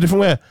would have gone a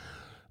different way.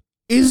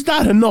 Is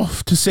that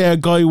enough to say a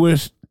guy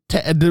with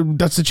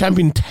that's the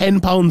champion 10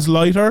 pounds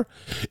lighter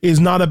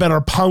is not a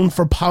better pound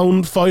for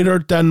pound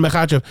fighter than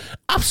Makhachev?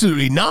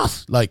 Absolutely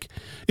not. Like,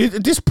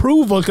 this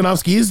proved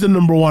Volkanovski is the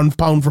number 1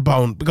 pound for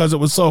pound because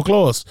it was so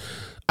close.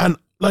 And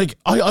like,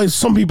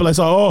 some people I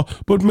saw,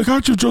 but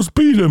Makhachev just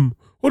beat him.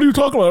 What are you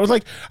talking about? I was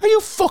like, are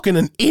you fucking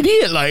an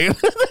idiot? Like,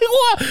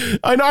 what?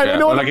 I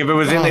know. Well, like,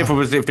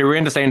 if they were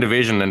in the same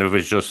division and it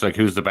was just like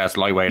who's the best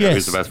lightweight or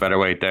who's the best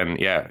featherweight, then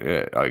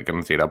I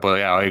can see that. But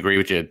yeah, I agree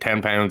with you.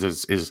 10 pounds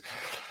is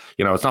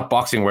it's not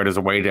boxing where there's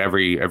a weight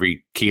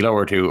every kilo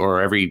or two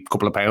or every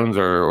couple of pounds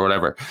or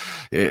whatever.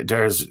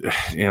 There's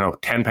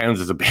 10 pounds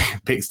is a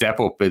big step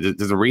up.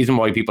 There's a reason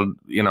why people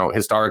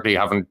historically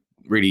haven't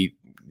really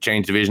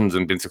changed divisions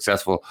and been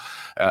successful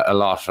a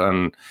lot.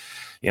 And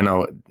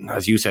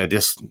as you said,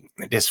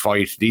 this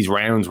fight, these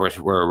rounds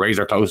were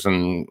razor close,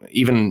 and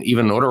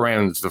even other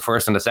rounds, the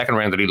first and the second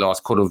round that he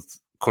lost could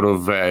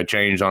have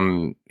changed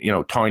on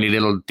tiny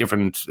little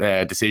different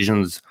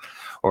decisions,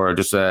 or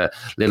just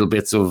little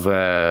bits of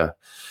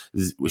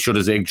should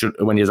have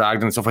zigged when you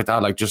zagged and stuff like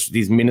that, like just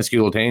these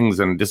minuscule things.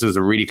 And this is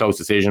a really close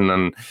decision,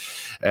 and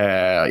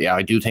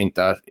I do think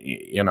that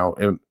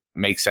it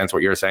makes sense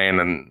what you're saying,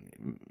 and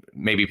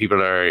maybe people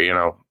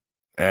are,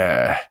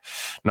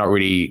 not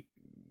really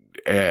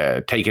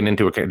taken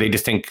into account. They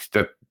just think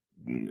that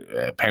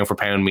pound for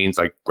pound means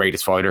like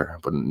greatest fighter,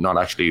 but not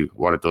actually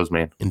what it does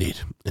mean.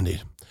 Indeed.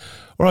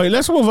 All right,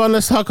 let's move on.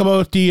 Let's talk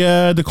about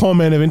the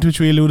co-main event, which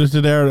we alluded to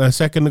there a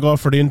second ago,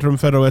 for the interim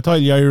featherweight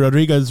title, Yair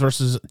Rodriguez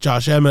versus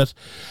Josh Emmett.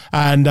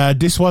 And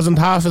this wasn't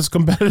half as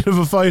competitive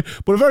a fight,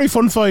 but a very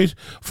fun fight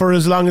for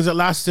as long as it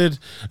lasted.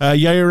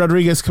 Yair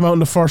Rodriguez came out in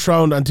the first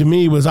round and to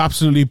me was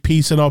absolutely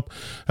piecing up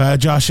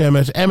Josh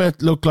Emmett.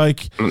 Emmett looked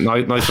like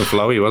nice and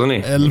flowy, wasn't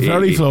he?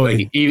 Very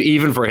flowy.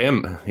 Even for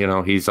him,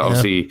 he's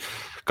obviously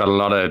got a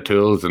lot of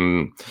tools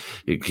and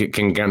he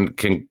can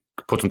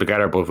put them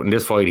together. But in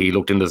this fight, he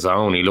looked in the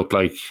zone. He looked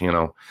like,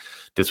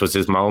 this was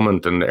his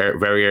moment. And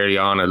very early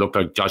on, it looked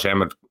like Josh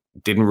Emmett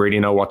didn't really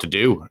know what to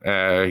do.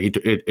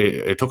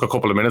 It took a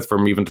couple of minutes for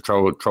him even to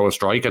throw a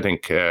strike, I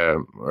think,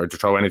 or to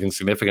throw anything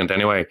significant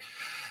anyway.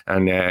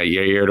 And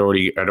Yair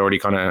had already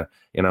kind of,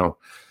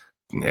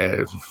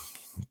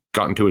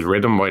 got into his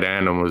rhythm by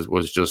then, and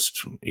was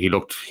just he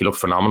looked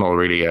phenomenal,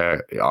 really.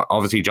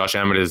 Obviously Josh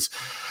Emmett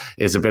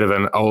is a bit of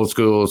an old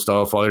school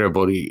style fighter,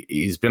 but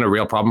he's been a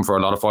real problem for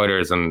a lot of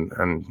fighters, and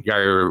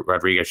Yair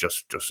Rodriguez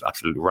just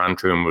absolutely ran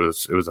through him.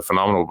 It was a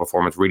phenomenal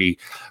performance, really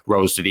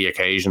rose to the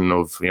occasion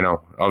of,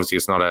 obviously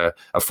it's not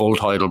a full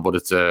title, but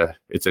it's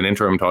an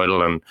interim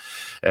title, and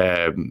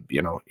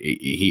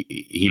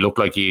he looked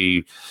like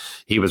he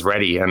was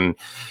ready. And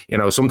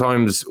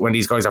sometimes when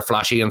these guys are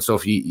flashy and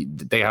stuff,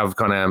 they have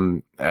kind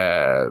of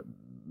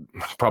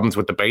problems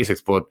with the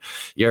basics, but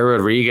Yair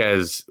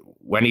Rodriguez,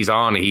 when he's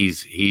on,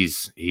 he's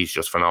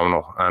just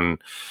phenomenal.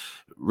 And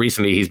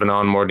recently he's been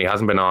on more than he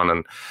hasn't been on,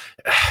 and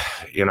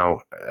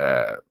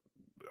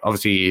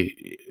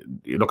obviously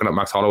you're looking at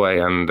Max Holloway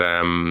and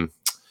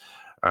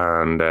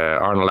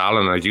Arnold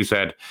Allen, as you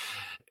said,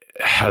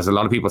 as a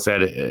lot of people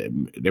said,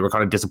 they were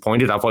kind of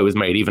disappointed that fight was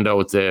made, even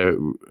though it's a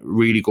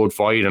really good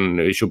fight and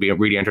it should be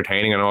really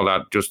entertaining and all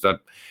that. Just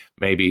that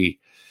maybe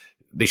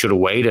they should have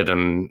waited,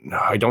 and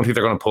I don't think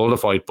they're going to pull the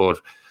fight, but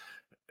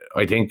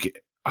I think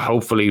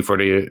hopefully for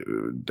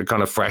the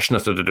kind of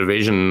freshness of the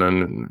division,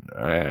 and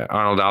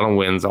Arnold Allen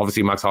wins.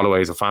 Obviously Max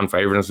Holloway is a fan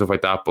favorite and stuff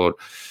like that, but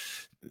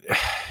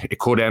it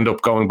could end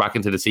up going back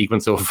into the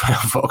sequence of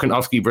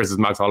Volkanovski versus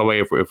Max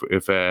Holloway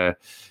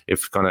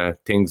if kind of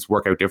things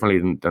work out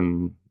differently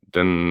than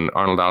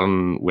Arnold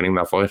Allen winning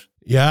that fight.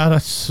 Yeah,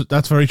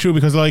 that's very true,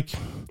 because like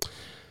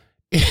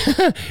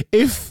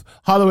if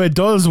Holloway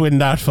does win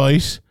that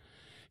fight,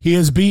 he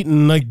has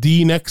beaten like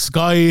the next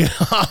guy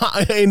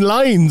in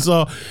line,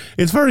 so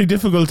it's very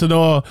difficult to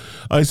know,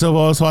 I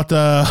suppose, what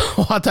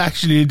to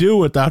actually do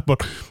with that.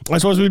 But I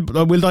suppose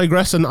we'll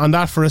digress on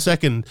that for a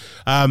second,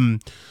 and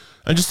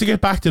just to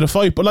get back to the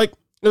fight. But like,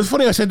 it was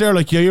funny, I said there,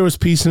 like, Yair was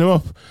piecing him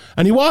up,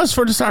 and he was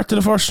for the start of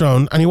the first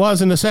round, and he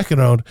was in the second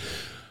round.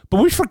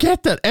 But we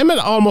forget that Emmett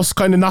almost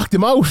kind of knocked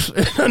him out,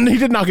 and he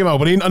didn't knock him out,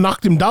 but he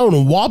knocked him down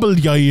and wobbled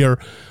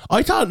Yair.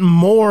 I thought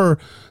more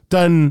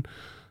than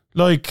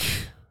like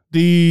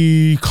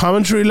the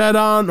commentary led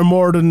on, or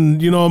more than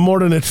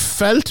it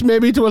felt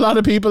maybe to a lot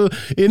of people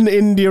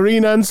in the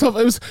arena and stuff.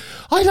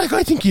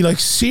 I think he like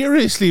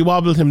seriously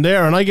wobbled him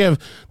there, and I gave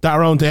that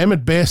round to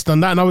Emmett based on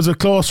that, and that was a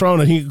close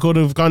round, and he could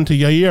have gone to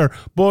Yair,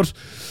 but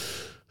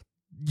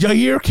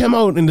Yair came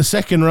out in the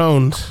second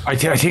round. I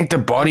think the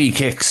body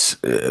kicks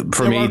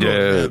for me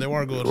they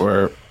were good.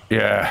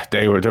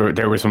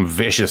 There were some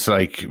vicious,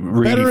 like,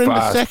 really better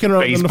fast in the second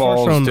round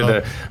baseballs than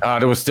the first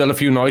round, there was still a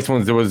few nice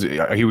ones.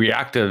 He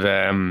reacted.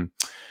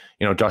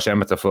 Josh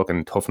Emmett's a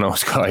fucking tough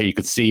nosed guy. You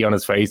could see on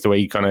his face the way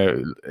he kind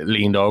of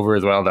leaned over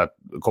as well, that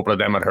a couple of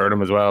them had hurt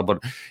him as well.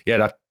 But yeah,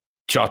 that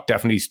shot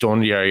definitely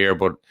stunned Yair.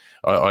 But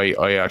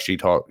I actually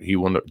thought he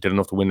did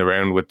enough to win the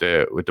round with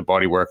the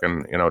body work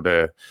and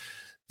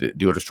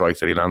the other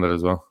strikes that he landed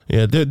as well.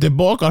 Yeah, they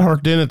both got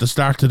hurt in at the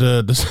start of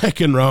the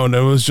second round.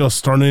 It was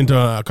just turning into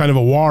a kind of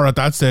a war at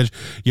that stage.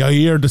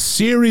 Yair, the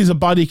series of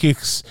body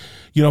kicks,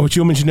 what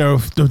you mentioned there,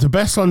 the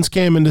best ones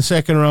came in the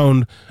second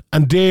round,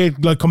 and they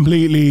like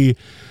completely,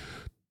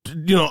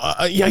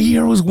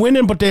 Yair was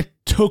winning, but they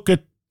took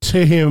it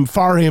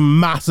for him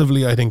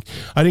massively. I think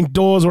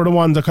those were the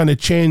ones that kind of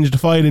changed the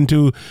fight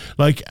into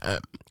like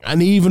an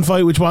even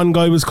fight, which one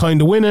guy was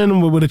kind of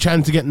winning with a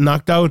chance of getting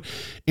knocked out,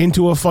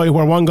 into a fight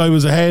where one guy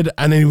was ahead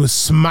and then he was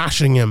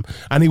smashing him,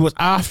 and he was,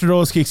 after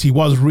those kicks, he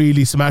was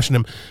really smashing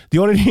him. The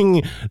only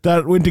thing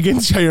that went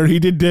against Yair, he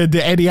did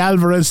the Eddie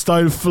Alvarez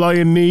style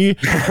flying knee,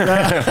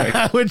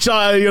 which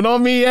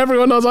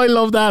everyone knows I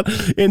love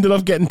that. Ended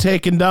up getting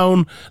taken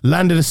down,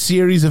 landed a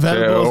series of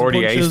elbows,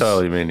 RDA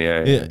style, you mean?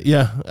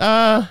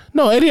 Yeah.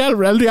 No, Eddie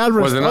Alvarez.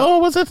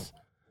 Was it?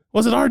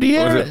 Was it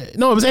RDA?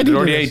 No, it was Eddie.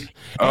 RDA.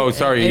 Oh,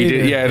 sorry. He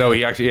did. Yeah, no,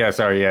 he actually. Yeah,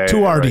 sorry. Yeah. Two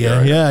RDA.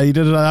 Right. Yeah, he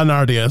did it on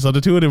RDA. So the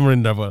two of them were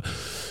in there. But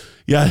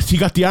yeah, he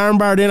got the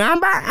armbar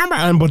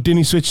in, but then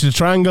he switched to the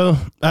triangle,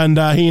 and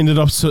he ended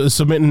up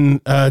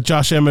submitting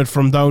Josh Emmett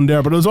from down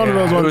there. But it was one of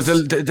those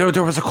ones.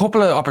 There was a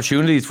couple of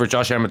opportunities for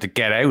Josh Emmett to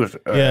get out.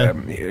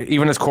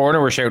 Even his corner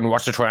were shouting,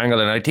 "Watch the triangle,"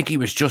 and I think he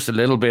was just a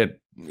little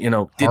bit,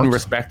 didn't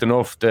respect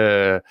enough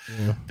the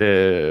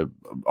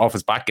off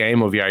his back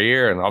game of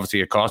Yair, and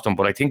obviously it cost him.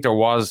 But I think there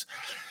was,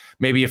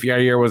 maybe if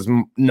Yair was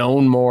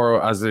known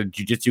more as a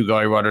jiu-jitsu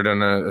guy rather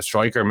than a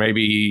striker,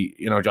 maybe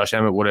Josh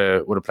Emmett would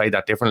have played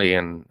that differently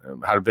and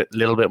had a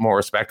little bit more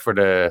respect for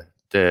the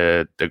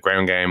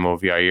ground game of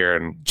Yair.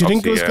 And do you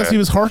think it was because he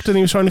was hurt and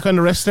he was trying to kind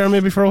of rest there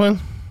maybe for a while?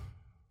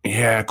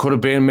 Yeah, it could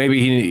have been. Maybe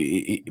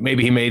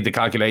he made the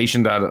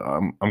calculation that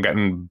I'm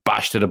getting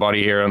bashed to the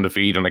body here on the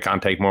feet, and I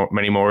can't take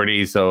many more of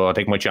these, so I'll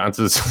take my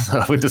chances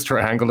with this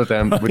triangle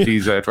attempt, with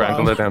these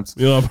triangle attempts.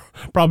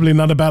 Probably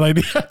not a bad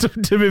idea.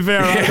 To be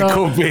fair, Yeah, it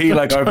could be.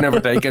 Like, I've never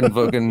taken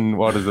fucking,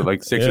 what is it,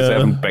 like 6 or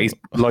 7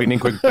 lightning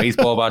quick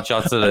baseball bat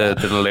shots to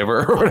the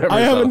liver or whatever.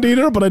 I haven't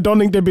either, but I don't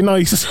think they'd be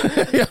nice.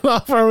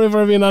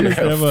 For being honest,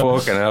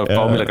 fucking hell,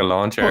 pull me like a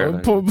lawn chair.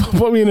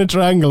 Put me in a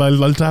triangle.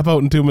 I'll tap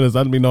out in 2 minutes.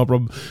 That'll be no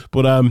problem.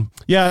 But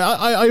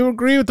I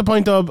agree with the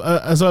point of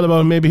as well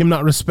about maybe him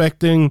not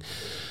respecting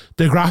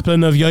the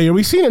grappling of Yair.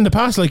 We've seen it in the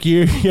past, like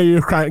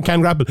Yair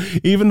can grapple.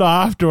 Even though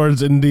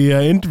afterwards in the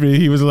interview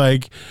he was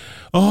like,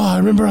 "Oh, I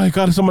remember I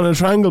got someone in a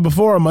triangle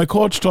before, and my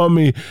coach told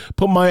me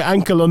put my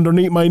ankle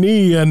underneath my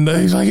knee, and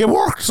he's like, it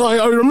worked. So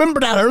I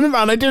remember that. And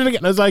I did it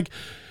again." I was like,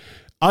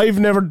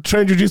 I've never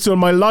trained jiu-jitsu in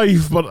my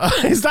life, but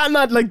is that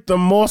not like the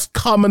most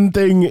common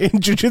thing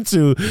in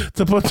jiu-jitsu,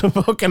 to put the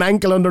fucking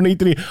ankle underneath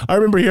the knee? I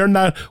remember hearing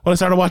that when I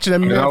started watching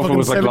MMA. I don't know if it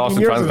was like lost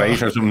in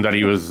translation or something that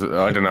he was,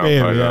 I don't know.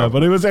 Yeah,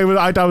 but it was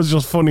I thought it was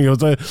just funny. It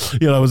was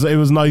it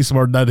was nice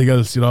more than anything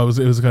else. It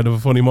was kind of a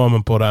funny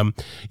moment, but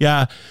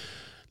yeah.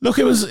 Look,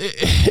 it was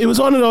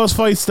one of those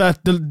fights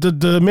that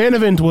the main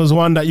event was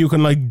one that you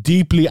can like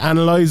deeply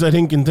analyze, I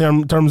think, in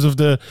terms of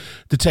the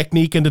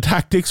technique and the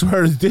tactics,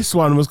 whereas this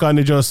one was kind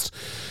of just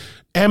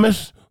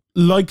Emmett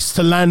likes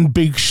to land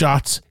big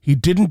shots. He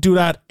didn't do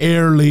that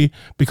early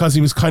because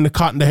he was kind of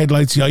caught in the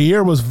headlights.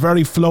 Yair was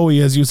very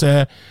flowy, as you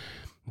say.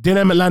 Then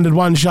Emmett landed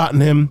one shot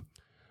in him.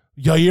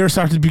 Yair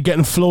started to be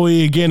getting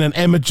flowy again, and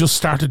Emmett just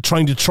started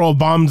trying to throw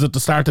bombs at the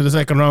start of the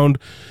second round.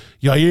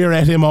 Yair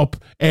ate him up,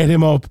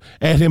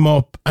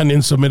 and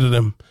then submitted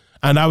him.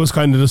 And that was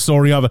kind of the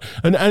story of it.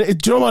 And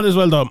do you know what as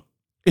well, though?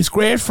 It's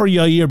great for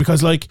Yair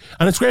because, like,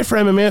 and it's great for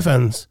MMA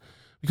fans,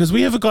 because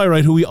we have a guy,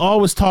 right, who we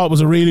always thought was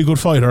a really good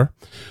fighter,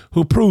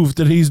 who proved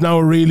that he's now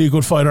a really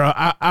good fighter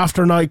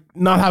after not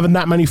having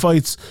that many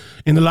fights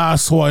in the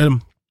last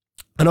while.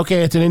 And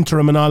okay, it's an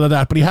interim and all of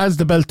that, but he has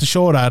the belt to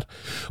show that.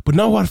 But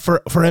now what,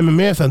 for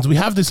MMA fans, we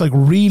have this like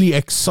really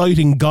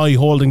exciting guy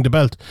holding the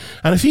belt.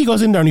 And if he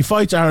goes in there and he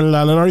fights Aaron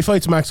Allen, or he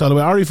fights Max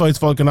Holloway, or he fights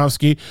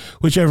Volkanovski,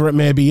 whichever it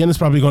may be, and it's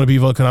probably going to be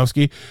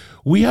Volkanovski,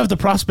 we have the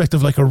prospect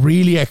of like a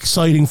really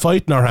exciting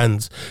fight in our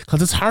hands.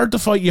 Because it's hard to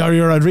fight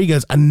Yair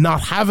Rodriguez and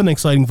not have an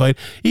exciting fight.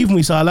 Even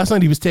we saw last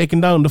night, he was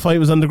taken down, the fight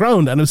was on the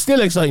ground, and it was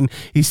still exciting.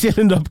 He still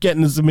ended up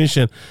getting a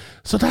submission.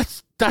 So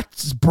that's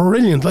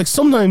brilliant. Like,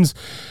 sometimes,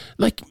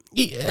 like,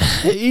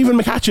 even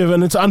Makhachev,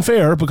 and it's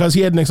unfair because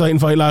he had an exciting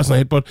fight last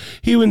night, but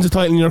he wins the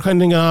title and you're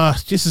kind of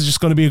thinking, this is just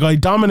going to be a guy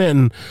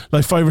dominating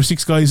like 5 or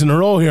 6 guys in a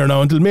row here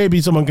now until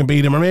maybe someone can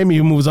beat him, or maybe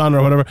he moves on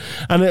or whatever.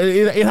 And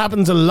it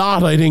happens a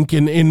lot, I think,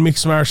 in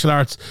mixed martial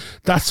arts,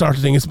 that sort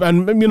of thing.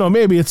 And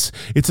maybe it's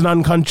an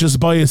unconscious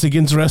bias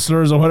against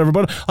wrestlers or whatever,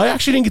 but I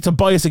actually think it's a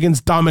bias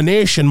against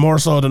domination more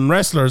so than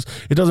wrestlers.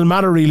 It doesn't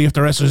matter really if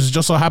they're wrestlers. It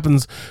just so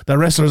happens that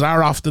wrestlers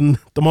are often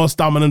the most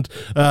dominant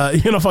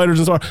fighters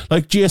and so on.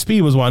 Like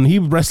GSP was one. He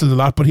wrestled a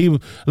lot, but a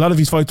lot of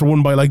his fights were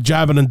won by like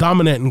jabbing and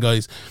dominating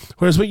guys.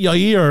 Whereas with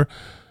Yair,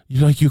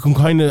 you can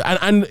kind of,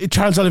 and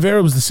Charles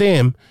Oliveira was the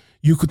same.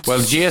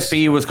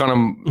 GSP was kind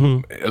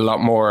of a lot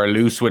more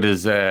loose with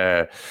his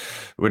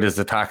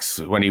attacks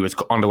when he was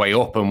on the way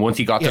up, and once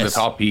he got to the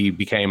top, he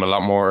became a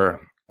lot more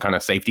kind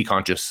of safety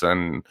conscious.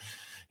 And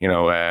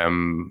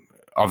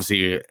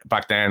obviously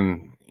back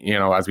then,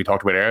 as we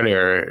talked about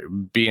earlier,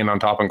 being on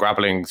top and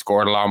grappling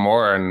scored a lot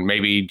more, and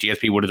maybe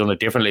GSP would have done it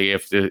differently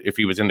if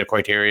he was in the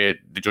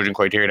judging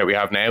criteria that we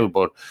have now.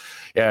 But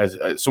yeah,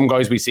 some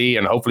guys we see,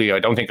 and hopefully I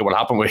don't think it will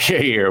happen with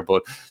here,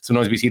 but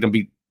sometimes we see them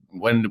be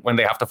when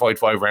they have to fight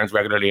 5 rounds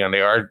regularly and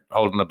they are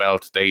holding the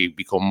belt, they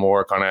become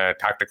more kind of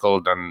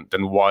tactical than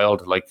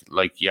wild, like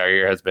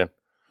Yair has been.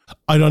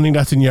 I don't think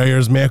that's in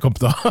Yair's makeup,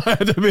 though.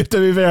 to be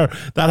fair,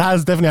 that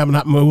has definitely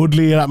happened with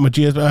Woodley, it happened with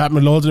GSP, it happened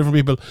with loads of different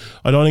people.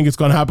 I don't think it's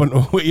going to happen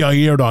with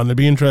Yair, though. It'll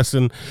be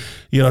interesting,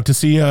 to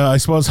see, I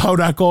suppose, how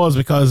that goes,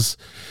 because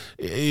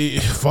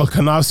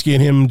Volkanovski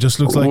and him just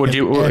looks like.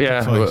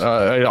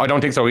 I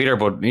don't think so either.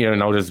 But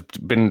there's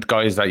been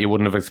guys that you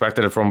wouldn't have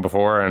expected it from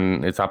before,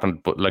 and it's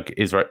happened. But like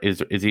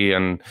Izzy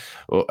and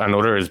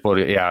others.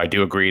 But yeah, I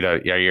do agree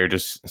that Yair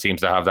just seems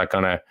to have that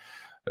kind of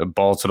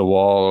balls to the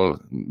wall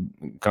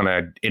kind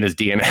of in his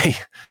DNA.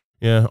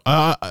 Yeah,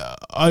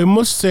 I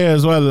must say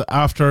as well,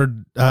 after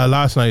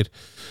last night,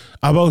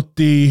 about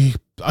the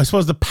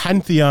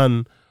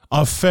pantheon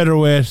of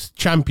featherweight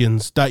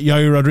champions that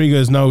Yair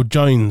Rodriguez now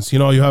joins.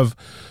 You have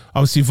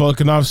obviously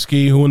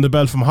Volkanovski, who won the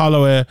belt from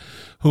Holloway,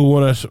 who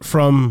won it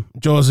from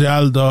Jose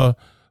Aldo,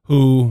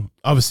 who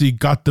obviously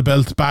got the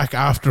belt back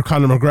after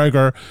Conor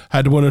McGregor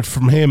had won it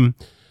from him.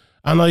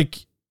 And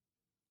like,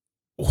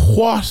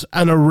 what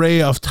an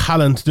array of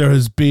talent there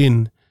has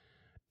been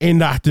in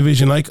that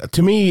division. Like,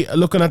 to me,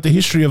 looking at the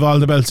history of all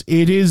the belts,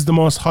 it is the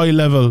most high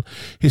level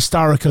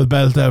historical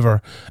belt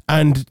ever.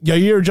 And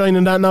Yair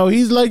joining that now,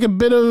 he's like a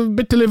bit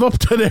to live up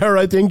to there.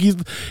 I think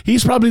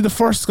he's probably the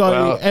first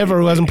guy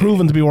ever who hasn't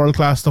proven to be world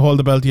class to hold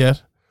the belt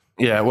yet.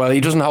 Yeah, well, he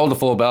doesn't hold the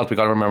full belt. We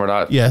got to remember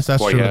that. Yes,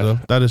 that's Quite true. yet. Though.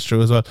 That is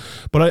true as well.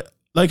 But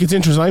it's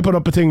interesting. I put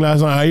up a thing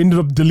last night. I ended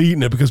up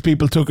deleting it because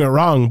people took it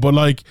wrong. But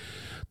like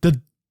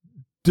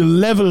the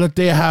level that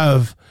they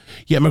have.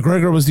 Yeah,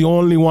 McGregor was the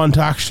only one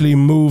to actually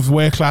move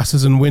weight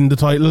classes and win the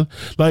title.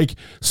 Like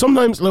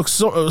sometimes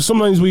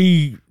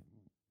we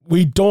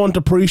don't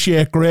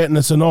appreciate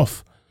greatness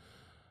enough.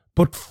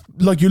 But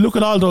like you look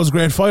at all those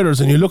great fighters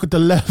and you look at the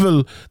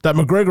level that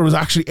McGregor was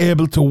actually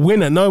able to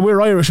win it. Now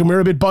we're Irish and we're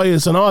a bit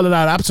biased and all of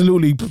that.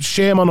 Absolutely,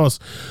 shame on us.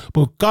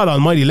 But God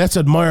Almighty, let's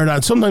admire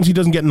that. Sometimes he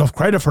doesn't get enough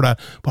credit for that.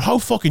 But how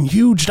fucking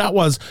huge that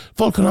was.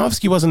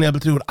 Volkanovski wasn't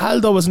able to do it.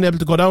 Aldo wasn't able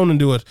to go down and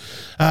do it.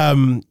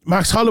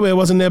 Max Holloway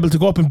wasn't able to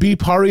go up and beat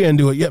Poirier and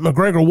do it. Yet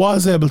McGregor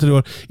was able to do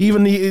it.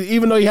 Even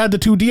though he had the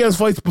 2 Diaz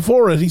fights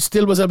before it, he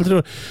still was able to do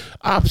it.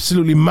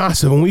 Absolutely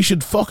massive. And we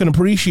should fucking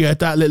appreciate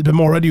that a little bit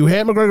more. Whether you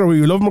hate McGregor or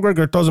you love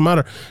McGregor, it doesn't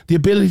matter. The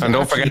ability to And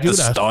don't forget the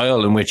that.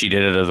 style in which he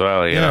did it as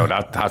well. You know,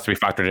 that has to be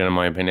factored in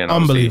my opinion.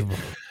 Unbelievable.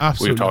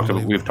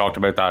 Absolutely. We've talked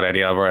about that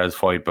Eddie Alvarez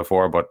fight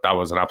before, but that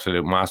was an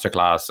absolute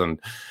masterclass.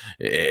 And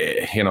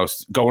you know,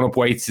 going up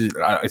weights,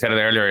 I said it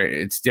earlier,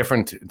 it's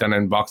different than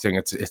in boxing.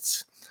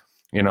 It's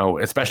you know,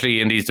 especially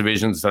in these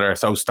divisions that are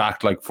so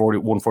stacked, like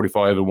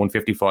 145 and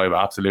 155,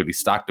 absolutely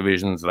stacked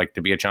divisions. Like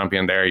to be a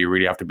champion there, you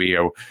really have to be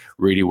a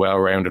really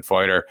well-rounded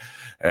fighter.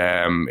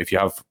 If you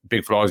have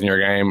big flaws in your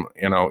game,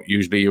 you know,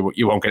 usually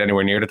you won't get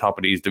anywhere near the top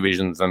of these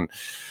divisions. And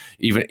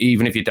even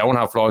if you don't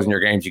have flaws in your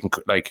games, you can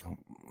like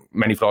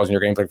many flaws in your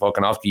games like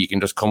Volkanovski, you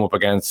can just come up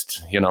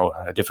against, you know,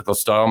 a difficult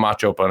style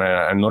matchup and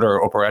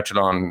another upper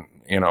echelon,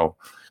 you know,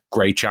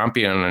 great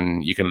champion,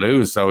 and you can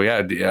lose. So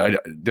yeah,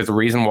 there's a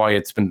reason why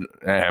it's been,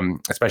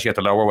 especially at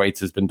the lower weights,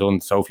 has been done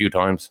so few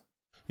times.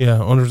 Yeah,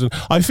 100%.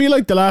 I feel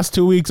like the last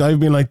 2 weeks I've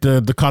been like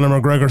the Conor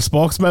McGregor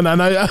spokesman,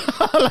 and I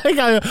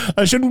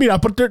shouldn't be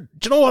that. But do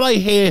you know what I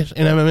hate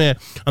in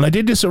MMA? And I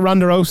did this with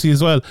Ronda Rousey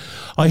as well.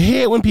 I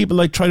hate when people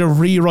like try to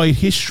rewrite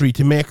history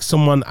to make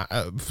someone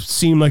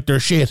seem like they're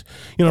shit.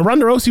 You know,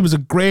 Ronda Rousey was a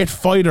great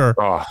fighter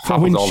for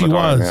when she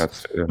was.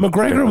 Yeah,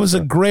 McGregor was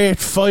a great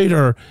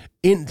fighter.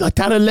 In like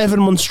that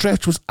 11-month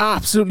stretch was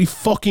absolutely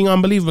fucking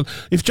unbelievable.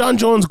 If John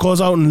Jones goes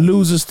out and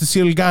loses to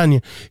Cyril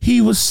Gane, he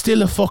was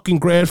still a fucking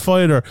great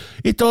fighter.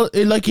 That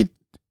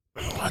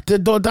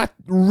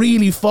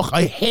really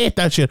I hate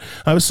that shit.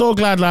 I was so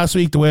glad last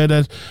week the way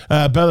that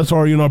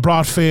Bellator, you know,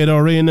 brought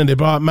Fedor in, and they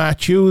brought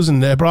Matt Hughes,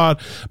 and they brought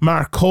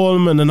Mark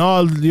Coleman, and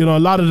all, you know, a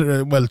lot of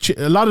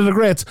the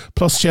greats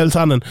plus Chael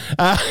Sonnen.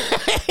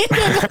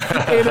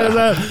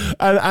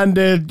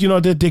 You know,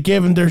 they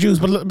gave him their dues,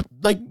 but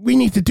like we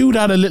need to do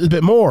that a little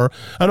bit more.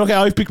 And okay,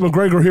 I've picked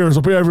McGregor here, so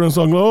everyone's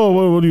saying, oh,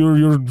 well,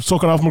 you're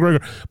sucking off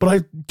McGregor, but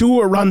I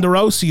do it with Ronda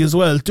Rousey as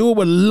well. Do it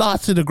with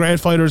lots of the great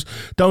fighters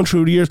down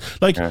through the years.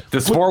 Like the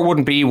sport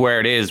wouldn't be where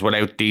it is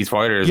without these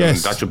fighters, and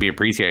that should be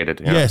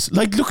appreciated. Yeah. Yes,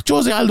 like look,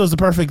 Jose Aldo's the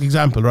perfect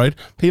example, right?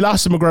 He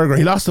lost to McGregor,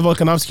 he lost to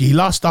Volkanovski, he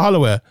lost to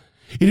Holloway.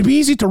 It'd be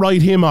easy to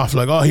write him off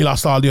like, oh, he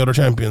lost all the other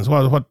champions.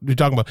 What are you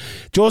talking about?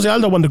 Jose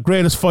Aldo, one of the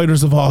greatest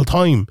fighters of all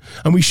time,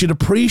 and we should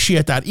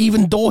appreciate that,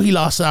 even though he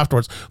lost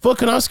afterwards.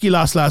 Volkanovski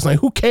lost last night.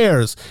 Who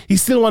cares?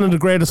 He's still one of the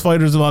greatest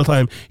fighters of all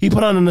time. He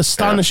put on an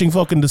astonishing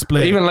fucking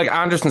display. Even like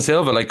Anderson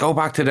Silva, like go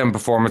back to them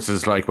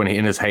performances, like when he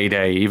in his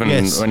heyday, even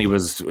when he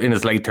was in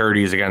his late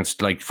 30s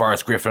against like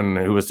Forrest Griffin,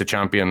 who was the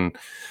champion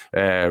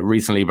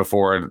recently,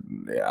 before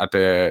at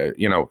the,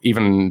 you know,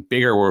 even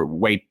bigger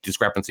weight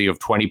discrepancy of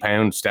 20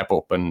 pounds step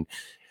up, and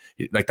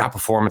like that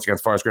performance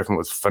against Forrest Griffin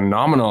was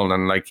phenomenal.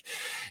 And like,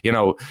 you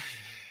know,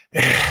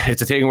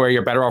 it's a thing where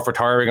you're better off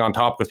retiring on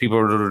top because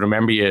people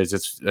remember you as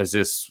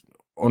this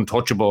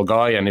untouchable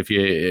guy. And if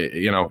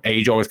you know,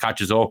 age always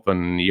catches up,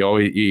 and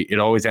it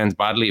always ends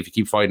badly if you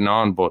keep fighting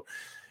on. But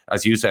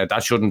as you said,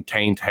 that shouldn't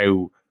taint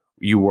how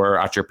you were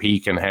at your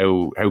peak and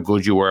how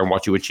good you were and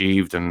what you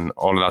achieved and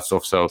all of that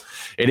stuff. So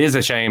it is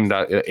a shame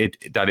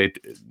that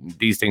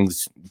these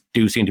things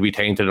do seem to be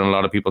tainted in a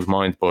lot of people's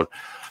minds, but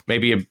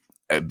maybe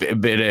a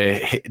bit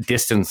of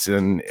distance,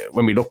 and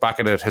when we look back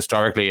at it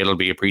historically, it'll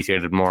be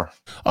appreciated more.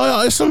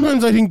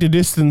 Sometimes I think the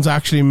distance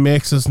actually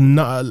makes us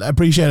not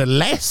appreciate it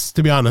less,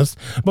 to be honest.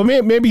 But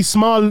maybe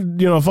small,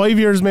 you know, 5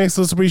 years makes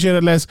us appreciate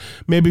it less.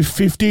 Maybe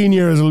 15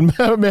 years will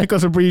make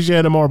us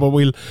appreciate it more. But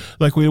we'll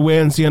wait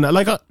and see. And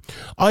like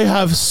I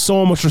have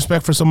so much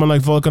respect for someone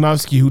like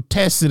Volkanovski, who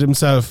tested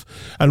himself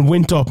and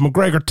went up.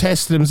 McGregor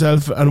tested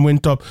himself and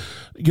went up.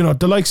 You know,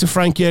 the likes of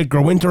Frankie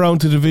Edgar went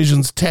around to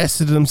divisions,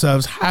 tested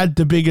themselves, had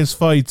the biggest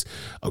fights.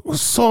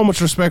 So much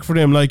respect for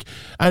them. Like,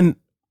 and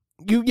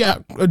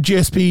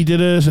GSP did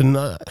it, and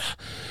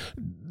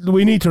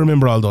we need to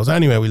remember all those.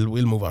 Anyway,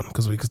 we'll move on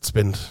because we could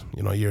spend,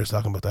 you know, years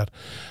talking about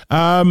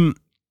that.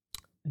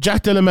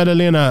 Jack Della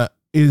Maddalena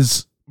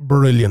is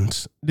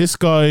brilliant. This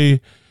guy,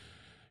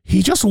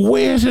 he just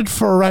waited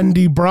for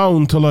Randy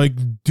Brown to like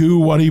do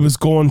what he was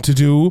going to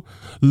do,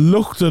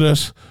 looked at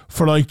it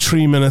for like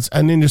 3 minutes,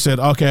 and then just said,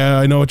 okay,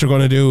 I know what you're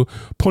going to do,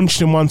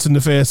 punched him once in the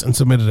face and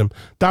submitted him.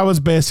 That was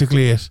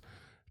basically it.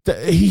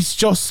 He's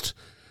just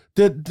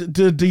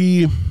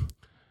the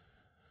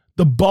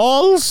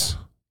balls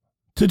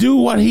to do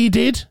what he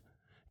did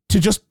to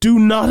just do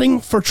nothing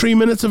for 3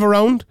 minutes of a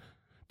round.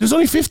 There's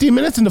only 15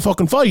 minutes in the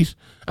fucking fight,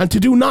 and to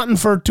do nothing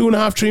for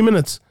 2.5, 3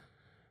 minutes,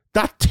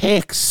 that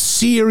takes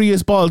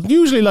serious balls.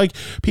 Usually, like,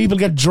 people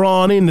get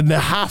drawn in and they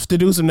have to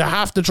do something. They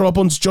have to throw a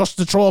punch just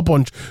to throw a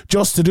punch,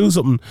 just to do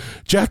something.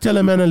 Jack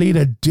Della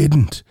Maddalena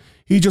didn't.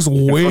 He just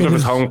waited. In front of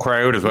his home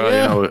crowd as well,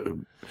 you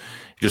know,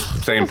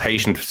 just staying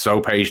patient, so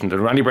patient.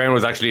 And Randy Brown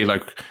was actually,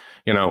 like,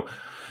 you know,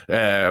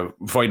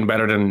 fighting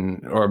better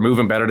than, or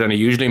moving better than he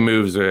usually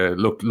moves.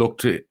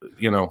 Looked,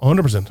 you know,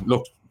 100%.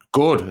 Looked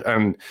good.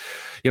 And,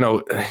 you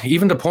know,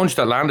 even the punch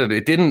that landed,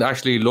 it didn't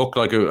actually look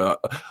like I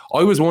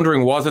was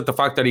wondering, was it the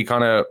fact that he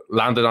kind of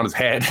landed on his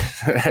head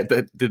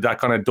did that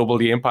kind of double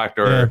the impact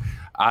or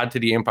add to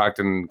the impact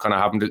and kind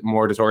of have him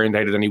more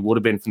disorientated than he would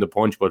have been from the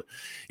punch? But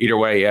either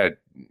way,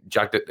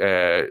 Jack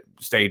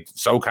stayed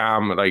so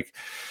calm, like,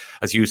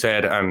 as you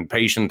said, and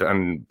patient,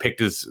 and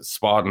picked his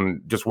spot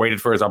and just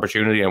waited for his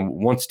opportunity. And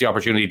once the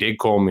opportunity did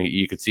come,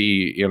 you could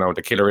see, you know,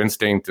 the killer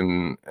instinct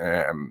and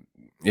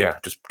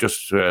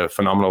just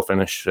phenomenal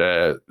finish.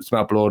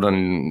 Smelled blood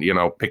and, you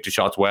know, picked the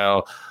shots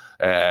well,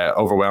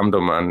 overwhelmed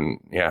them, and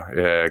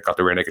got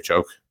the rear naked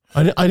choke.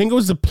 I think it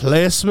was the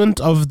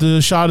placement of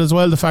the shot as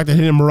well. The fact that it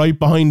hit him right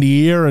behind the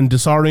ear and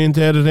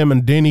disorientated him,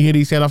 and then he hit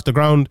his head off the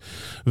ground.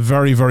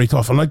 Very, very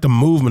tough. And like the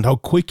movement, how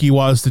quick he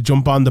was to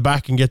jump on the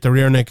back and get the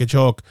rear naked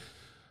choke.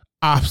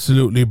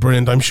 Absolutely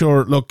brilliant. I'm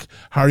sure, look,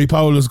 Harry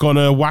Powell is going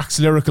to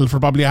wax lyrical for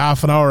probably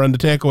half an hour on the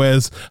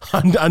takeaways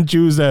on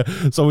Tuesday.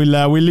 So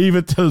we'll leave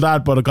it till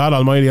that. But God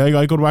almighty,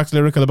 I could wax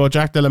lyrical about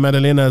Jack Della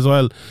Maddalena as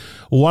well.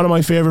 One of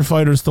my favourite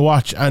fighters to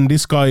watch. And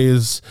this guy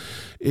is,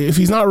 if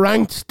he's not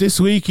ranked this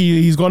week,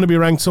 he's going to be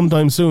ranked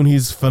sometime soon.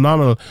 He's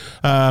phenomenal.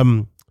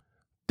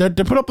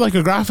 They put up like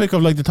a graphic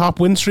of like the top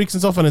win streaks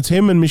and stuff, and it's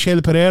him and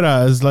Michel Pereira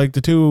as like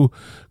the two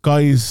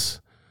guys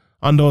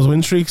on those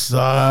win streaks.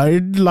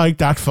 I'd like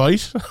that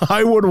fight.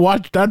 I would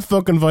watch that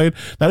fucking fight.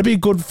 That'd be a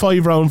good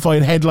 5-round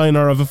fight,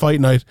 headliner of a fight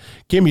night.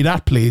 Give me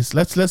that, please.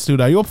 Let's do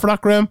that. You up for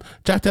that, Graham?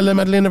 Jack Della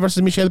Maddalena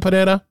versus Michel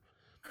Pereira?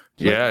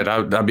 Yeah,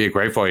 that'd be a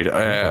great fight.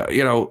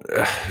 You know,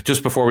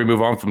 just before we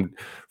move on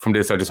from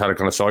this, I just had a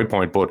kind of side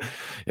point, but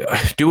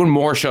doing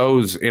more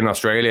shows in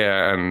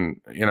Australia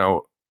and, you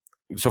know,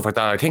 stuff like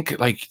that, I think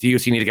like the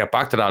UFC need to get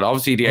back to that.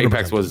 Obviously, the 100%.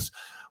 Apex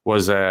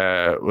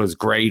was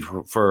great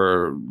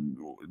for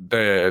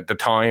the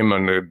time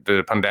and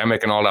the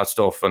pandemic and all that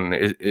stuff, and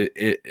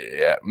it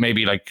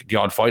maybe like the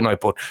odd fight night,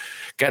 but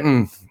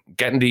getting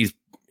these,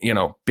 you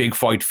know, big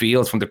fight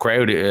feels from the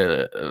crowd,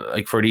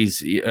 like for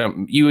these.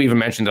 You even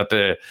mentioned that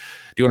the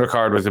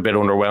undercard was a bit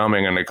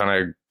underwhelming, and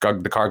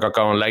the card got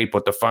going late,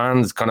 but the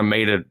fans kind of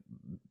made it,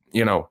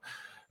 you know,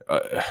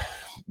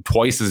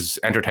 twice as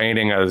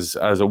entertaining as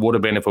it would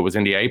have been if it was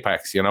in the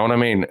Apex. You know what I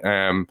mean?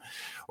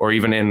 Or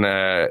even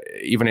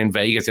in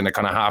Vegas in a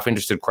kind of half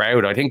interested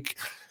crowd. I think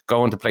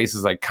going to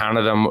places like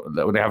Canada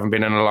that they haven't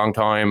been in a long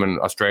time, and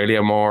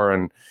Australia more,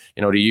 and,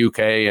 you know, the UK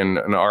and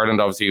Ireland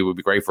obviously would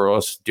be great for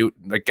us.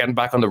 Like getting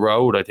back on the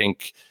road, I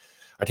think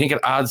it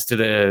adds to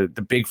the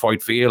big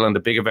fight feel and the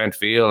big event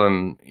feel,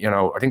 and, you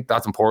know, I think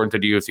that's important to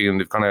the UFC, and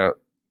they've kind of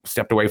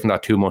stepped away from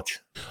that too much.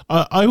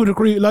 I would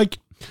agree. Like,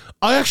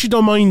 I actually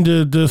don't mind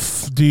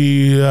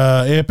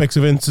the Apex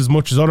events as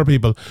much as other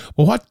people,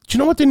 but do you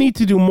know what they need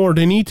to do more?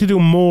 They need to do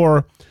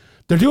more.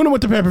 They're doing it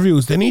with the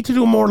pay-per-views. They need to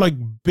do more like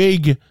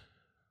big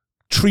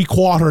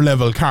 3/4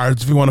 level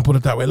cards, if you want to put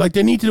it that way. Like,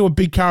 they need to do a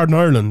big card in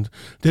Ireland.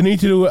 They need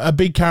to do a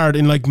big card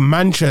in like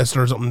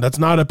Manchester or something that's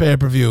not a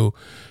pay-per-view.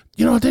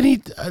 You know, they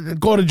need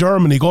go to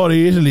Germany, go to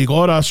Italy,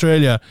 go to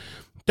Australia.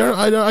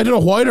 I don't know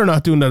why they're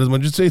not doing that as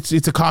much.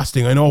 It's a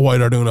costing. I know why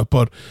they're doing it,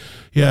 but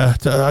yeah,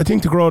 I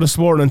think to grow the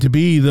sport and to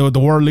be the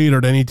world leader,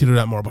 they need to do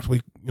that more. But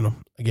we, you know,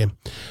 again,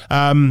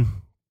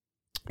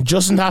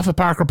 Justin Tafa,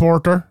 Parker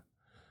Porter.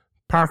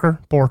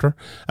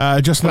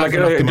 Just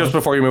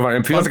before you move on,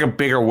 it feels like a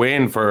bigger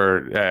win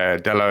for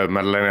Della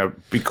Maddalena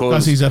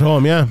because he's at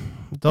home. Yeah.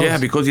 Yeah,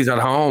 because he's at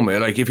home.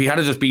 Like, if he had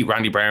to just beat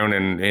Randy Brown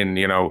in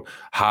you know,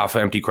 half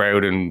empty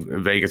crowd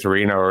in Vegas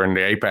Arena or in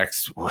the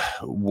Apex,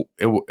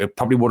 it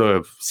probably would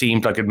have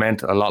seemed like it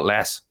meant a lot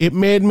less. It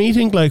made me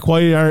think, like,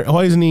 why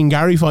isn't Ian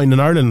Gary fighting in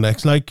Ireland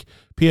next? Like,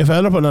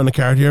 PFL are putting on the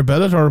card here,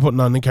 Bellator are putting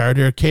on the card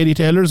here, Katie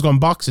Taylor's gone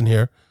boxing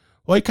here.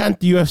 Why can't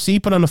the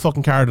UFC put on a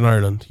fucking card in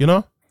Ireland? You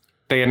know?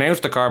 They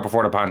announced the card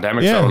before the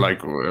pandemic, so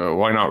like,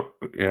 why not?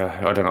 Yeah,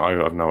 I don't know. I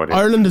have no idea.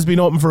 Ireland has been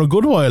open for a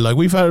good while. Like,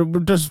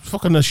 there's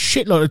fucking a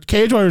shitload of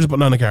Cage Warriors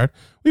putting on a card.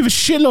 We have a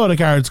shitload of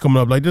cards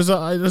coming up. Like,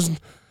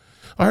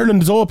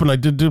 Ireland is open.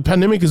 Like, the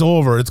pandemic is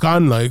over. It's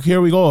gone. Like, here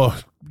we go.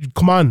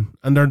 Come on,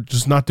 and they're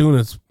just not doing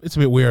it. It's a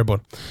bit weird,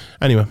 but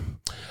anyway.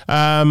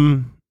 As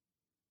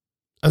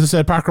I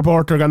said, Parker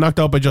Porter got knocked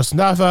out by Justin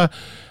Tafa.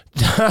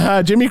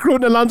 Jimmy Crute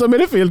and Alonzo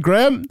Minifield.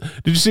 Graham,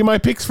 did you see my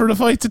picks for the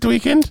fights at the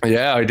weekend?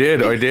 Yeah, I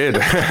did.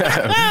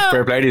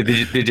 Fair play.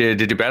 Did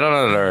you bet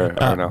on it or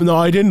no? No,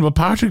 I didn't, but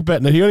Patrick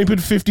betting it. He only put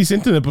 50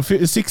 cents in it, but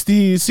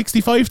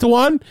 65 to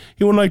 1.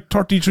 He won like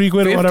 33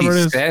 quid or whatever it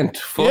is. 50 cents?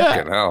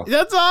 Fucking hell.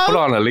 That's all. Put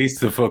on at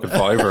least the fucking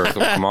fiver or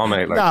something. Come on,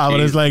 mate. Like, but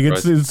it's like,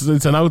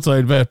 it's an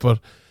outside bet, but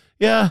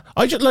Yeah,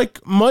 I just like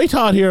my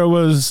thought here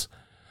was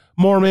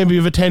more maybe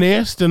of a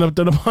 10-8 than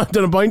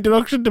a point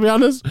deduction, to be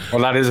honest.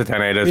 Well, that is a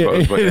 10-8, I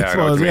suppose. But yeah, I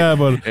know what you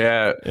mean.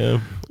 yeah.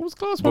 It was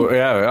close. But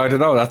yeah, I don't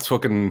know. That's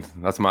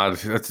mad.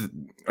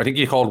 I think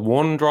you called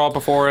one draw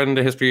before in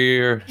the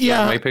history of your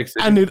MMA picks.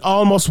 And it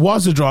almost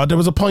was a draw. There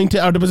was a point,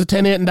 or there was a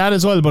 10-8 in that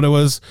as well. But it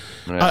was,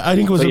 I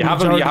think it was. So you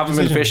haven't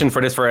been fishing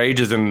for this for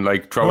ages and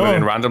like throwing it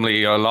in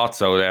randomly a lot.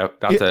 So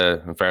that's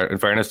in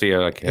fairness to you,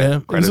 like where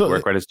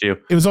credit's due.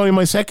 It was only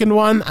my second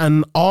one,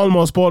 and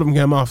almost both of them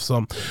came off.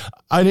 So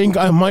I think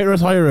I might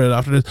retire it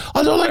after this.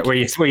 Although, like, were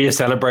you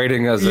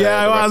celebrating as?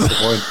 Yeah, I was.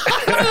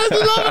 I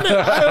was loving it.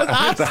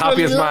 I was the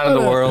happiest man in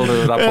the world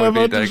at that point.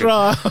 Being taken.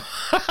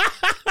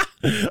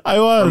 I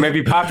was. Or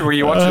maybe Patrick. Were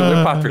you watching it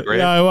with Patrick? Right?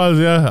 Yeah, I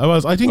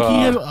was. I think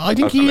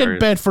he had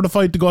bet for the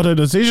fight to go to a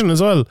decision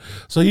as well.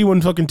 So he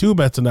won fucking 2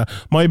 bets in that.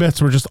 My bets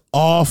were just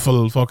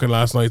awful fucking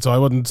last night, so I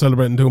wasn't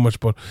celebrating too much.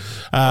 But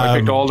I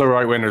picked all the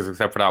right winners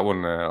except for that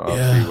one.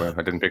 Obviously,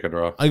 I didn't pick a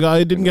draw.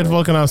 I didn't get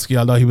Volkanovski,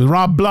 although he was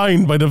robbed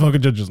blind by the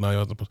fucking judges. No, he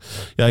wasn't. But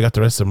yeah, I got the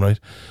rest of them right.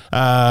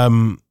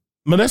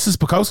 Meneses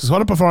Bukauskas, what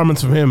a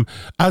performance from him.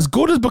 As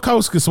good as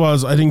Bukauskas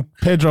was, I think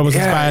Pedro was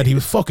as bad. He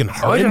was fucking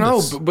horrendous. I don't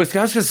know, but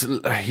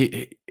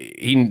Bukauskas,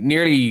 he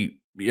nearly,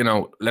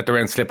 let the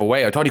round slip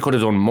away. I thought he could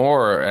have done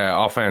more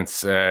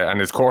offense, and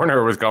his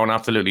corner was going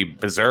absolutely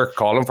berserk,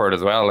 calling for it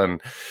as well,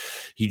 and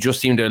he just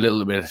seemed a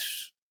little bit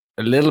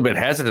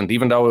hesitant,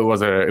 even though it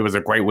was a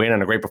great win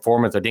and a great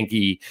performance. I think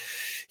he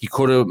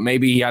could have,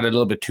 maybe he had a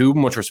little bit too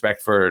much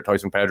respect for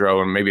Tyson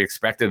Pedro and maybe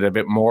expected a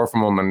bit more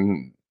from him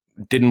and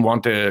didn't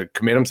want to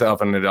commit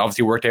himself, and it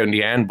obviously worked out in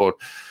the end. But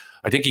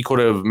I think he could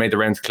have made the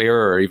rounds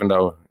clearer, even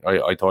though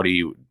I thought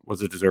he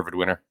was a deserved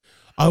winner.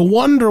 I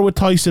wonder with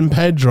Tyson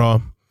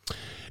Pedro,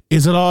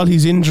 is it all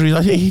his injuries?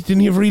 I think he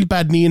didn't have real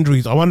bad knee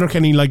injuries. I wonder,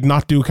 can he like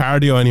not do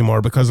cardio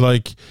anymore, because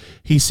like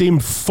he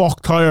seemed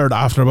fuck tired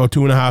after about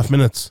 2.5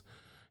 minutes.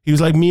 He was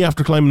like me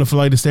after climbing a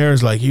flight of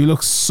stairs. Like, he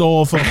looked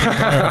so fucking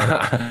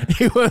tired.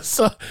 It was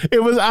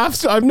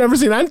absolute. I've never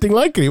seen anything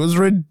like it. It was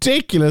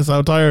ridiculous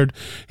how tired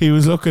he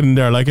was looking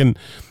there. Like, and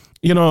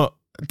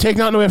take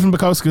nothing away from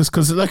Bukauskas,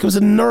 because like it was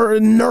a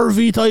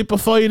nervy type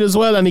of fight as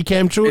well, and he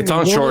came through. It's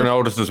on short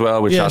notice as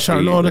well, which has to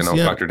be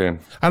factored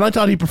in. And I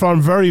thought he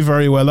performed very,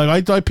 very well.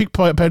 Like I picked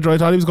Pedro. I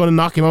thought he was going to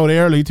knock him out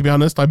early. To be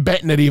honest, I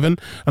betting it even,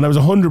 and I was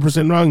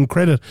 100% wrong.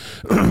 Credit,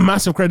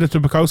 massive credit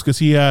to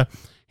Bukauskas.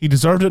 He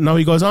deserved it. Now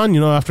he goes on,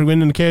 after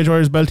winning the Cage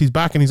Warriors belt, he's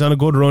back and he's on a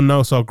good run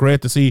now. So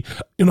great to see.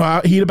 He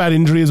had a bad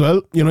injury as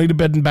well. He had a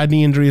bad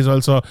knee injury as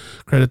well. So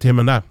credit to him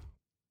on that.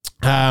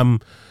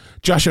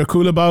 Joshua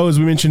Kulabau, as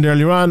we mentioned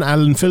earlier on,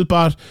 Alan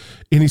Philpott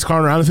in his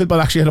corner. Alan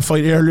Philpott actually had a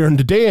fight earlier in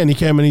the day, and he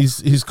came in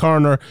his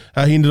corner.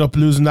 He ended up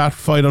losing that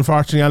fight,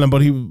 unfortunately, Alan,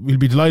 but he'll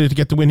be delighted to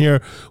get the win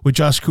here with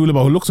Josh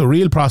Kulabau, who looks a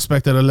real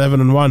prospect at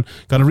 11-1.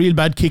 Got a real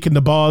bad kick in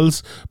the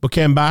balls, but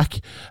came back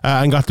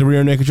and got the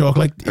rear naked choke.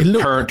 Like,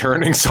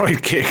 turning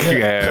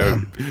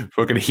sidekick,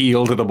 fucking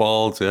heel to the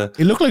balls. Yeah,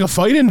 it looked like a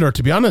fight ender,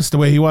 to be honest, the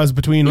way he was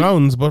between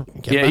rounds. But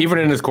even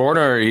in his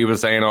corner, he was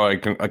saying, "Oh, I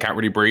can't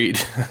really breathe."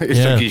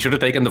 Like he should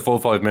have taken the full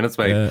 5 minutes,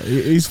 mate.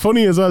 He's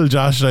funny as well,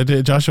 Josh.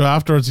 Joshua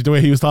afterwards, the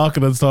way he was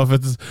talking and stuff,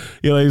 it's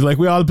he's like,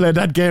 we all played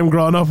that game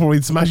growing up where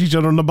we'd smash each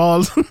other on the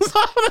balls. So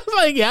it's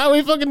like, yeah,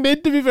 we fucking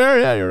did, to be fair.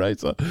 Yeah, you're right.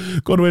 So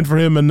good win for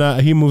him, and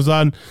he moves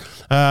on,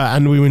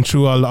 and we went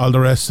through all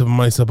the rest of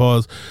them, I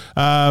suppose.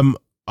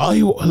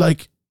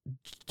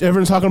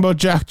 Everyone's talking about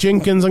Jack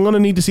Jenkins. I'm going to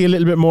need to see a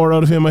little bit more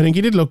out of him. I think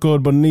he did look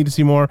good, but I need to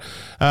see more.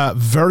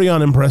 Very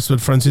unimpressed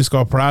with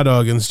Francisco Prado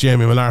against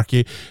Jamie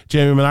Malarkey.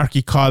 Jamie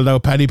Malarkey called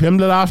out Paddy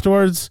Pimblett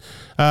afterwards.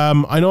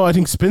 I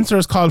think Spencer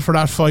has called for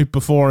that fight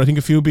before. I think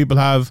a few people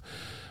have.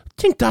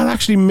 I think that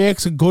actually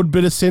makes a good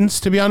bit of sense,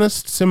 to be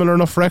honest. Similar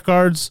enough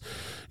records,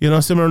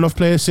 similar enough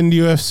place in the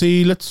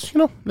UFC. Let's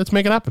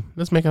make it happen.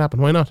 Let's make it happen.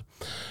 Why not?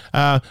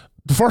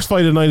 The first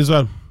fight of the night as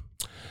well.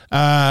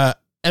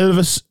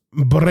 Elvis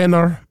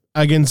Brenner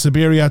against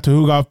Sibiria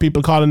Tuhugov.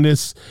 People calling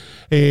this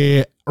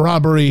a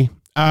robbery.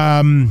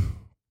 Went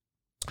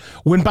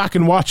back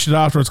and watched it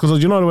afterwards,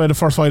 because the way the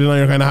first fight of the night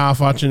you're kind of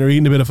half watching, you're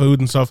eating a bit of food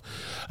and stuff.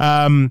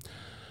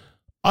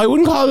 I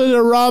wouldn't call it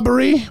a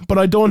robbery, but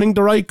I don't think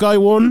the right guy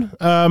won.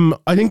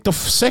 I think the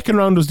second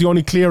round was the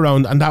only clear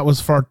round, and that was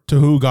for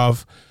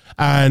Tuhugov.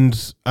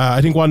 And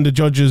I think one of the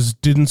judges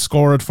didn't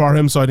score it for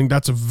him, so I think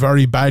that's a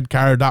very bad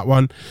card, that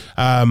one.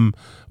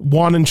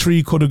 1 and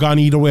 3 could have gone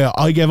either way.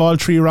 I gave all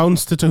 3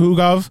 rounds to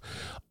Tuhugov.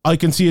 I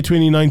can see a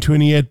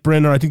 29-28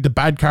 Brenner. I think the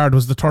bad card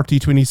was the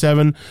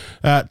 30-27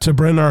 to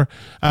Brenner.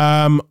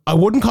 I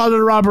wouldn't call it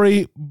a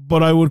robbery,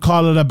 but I would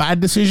call it a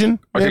bad decision.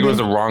 I think it was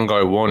the wrong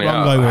guy won.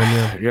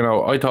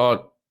 I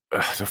thought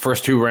the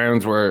first 2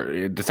 rounds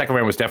were... The second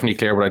round was definitely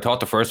clear, but I thought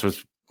the first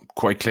was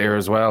quite clear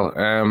as well. I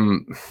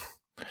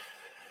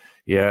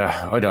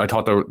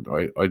thought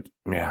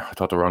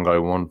the wrong guy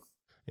won.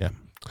 Yeah,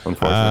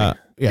 unfortunately.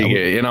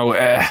 We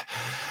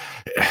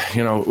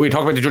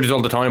talk about the judges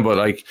all the time, but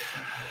like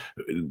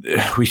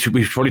we should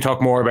probably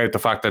talk more about the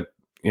fact that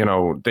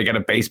they get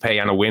a base pay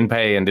and a win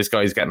pay, and this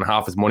guy's getting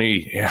half his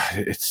money. Yeah,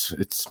 it's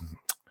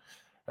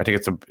I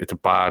think some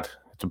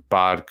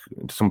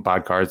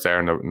bad cards there,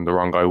 and the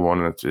wrong guy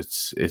won. And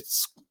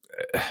it's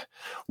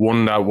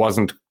one that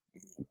wasn't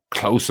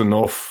close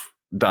enough.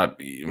 That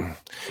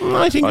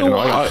I think it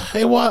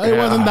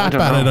wasn't that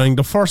bad. I think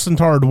the first and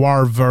third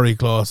were very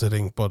close. I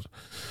think, but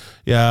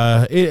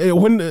yeah,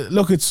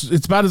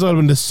 it's bad as well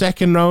when the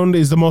second round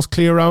is the most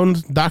clear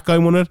round. That guy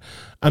won it,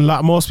 and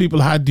most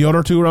people had the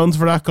other 2 rounds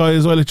for that guy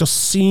as well. It just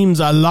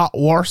seems a lot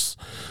worse,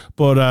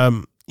 but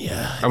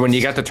yeah. And when you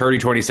get the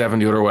 30-27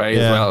 the other way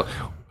as well,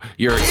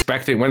 you're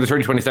expecting, when the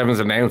 30-27 is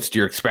announced,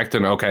 you're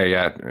expecting, okay,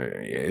 yeah,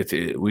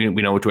 we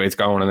know which way it's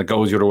going, and it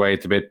goes the other way.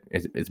 It's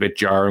a bit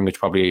jarring, which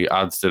probably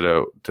adds to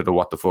the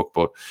what the fuck.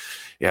 But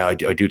yeah, I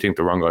do think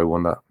the wrong guy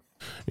won that.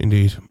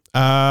 Indeed.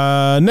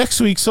 Next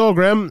week, so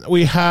Graham,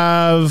 we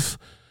have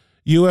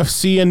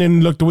UFC, and then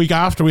look, the week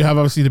after we have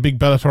obviously the big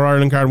Bellator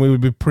Ireland card, and we will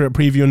be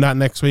previewing that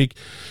next week.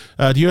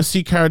 The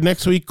UFC card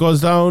next week goes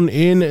down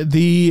in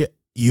the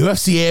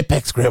UFC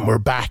Apex, Graham.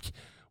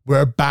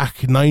 We're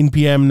back 9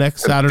 p.m.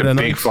 next Saturday night.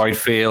 Big fight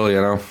feel,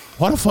 you know.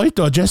 What a fight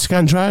though. Jessica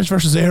Andrade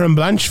versus Erin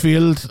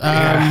Blanchfield.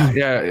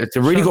 Yeah, it's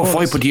a really good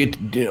fight, but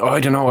I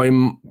don't know,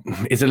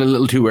 is it a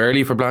little too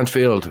early for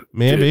Blanchfield?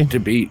 Maybe. To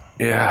beat,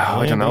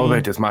 I don't know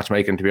about this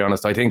matchmaking, to be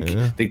honest. I think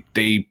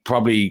they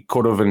probably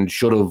could have and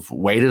should have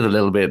waited a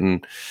little bit,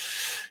 and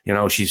you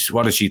know, she's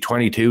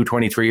 22,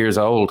 23 years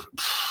old.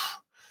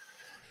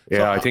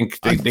 Yeah, I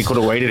think they could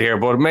have waited here,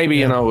 but maybe,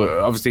 you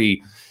know,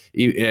 obviously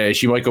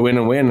she might go in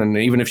and win, and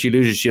even if she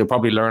loses, she'll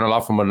probably learn a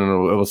lot from it, and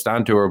it will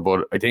stand to her.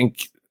 But I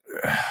think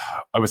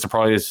I was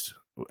surprised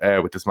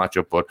with this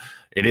matchup, but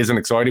it is an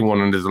exciting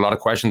one, and there's a lot of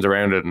questions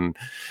around it, and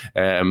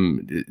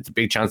it's a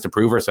big chance to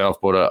prove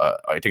herself. But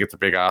I think it's a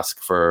big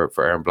ask for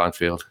Erin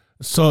Blanchfield.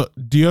 So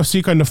the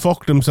UFC kind of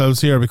fucked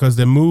themselves here because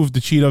they moved the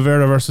Chito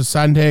Vera versus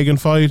Sandhagen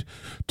fight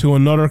to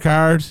another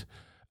card.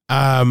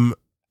 And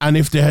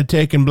if they had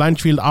taken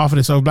Blanchfield off of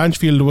it, so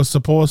Blanchfield was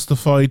supposed to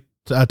fight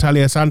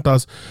Talia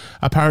Santos.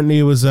 Apparently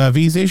it was a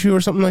visa issue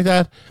or something like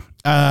that.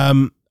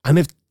 And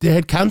if they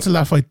had cancelled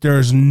that fight,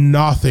 there's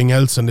nothing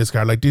else in this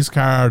card. Like, this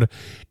card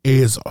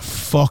is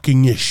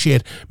fucking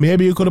shit.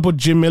 Maybe you could have put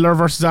Jim Miller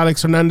versus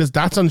Alex Hernandez.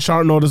 That's on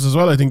short notice as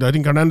well. I think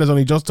Hernandez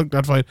only just took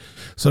that fight,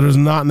 so there's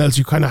nothing else.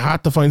 You kind of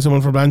had to find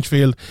someone for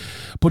Blanchfield.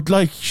 But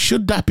like,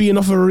 should that be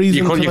enough of a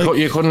reason?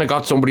 You couldn't have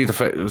got somebody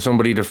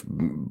to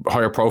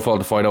higher profile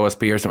to fight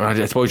OSP or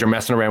something. I suppose you're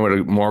messing around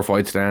with more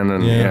fights then,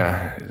 and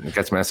yeah, it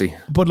gets messy.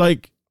 But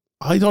like,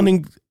 I don't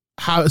think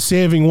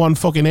saving one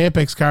fucking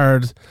Apex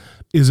card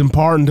is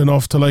important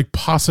enough to like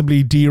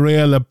possibly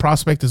derail a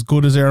prospect as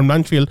good as Erin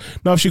Blanchfield.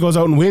 Now, if she goes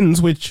out and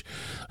wins, which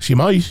she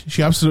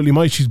absolutely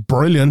might, she's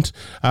brilliant,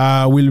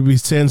 we'll be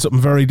saying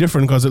something very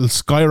different because it'll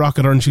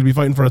skyrocket her and she'll be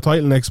fighting for a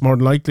title next, more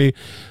than likely.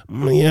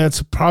 Yeah,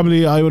 it's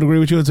probably, I would agree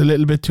with you, it's a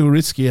little bit too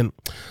risky. And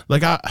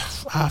like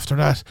after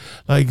that,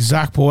 like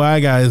Zach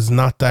Poaga is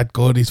not that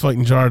good. He's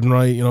fighting Jordan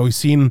Wright. You know, we've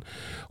seen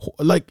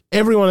like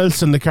everyone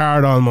else in the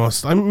card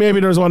almost.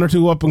 Maybe there's one or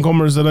two up and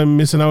comers that I'm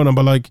missing out on,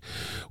 but like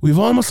we've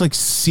almost like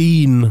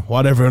seen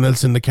what everyone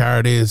else in the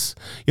card is.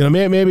 You know,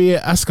 maybe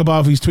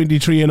Escobar, he's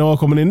 23-0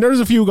 coming in. There's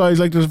a few guys,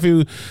 like there's a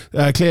few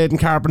Clayton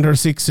Carpenter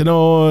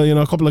 6-0, you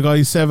know, a couple of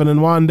guys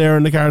 7-1 there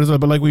in the card as well.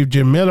 But like we've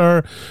Jim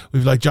Miller,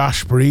 we've like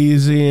Josh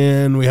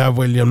Parisian, we have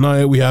William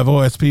Knight, we have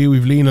OSP,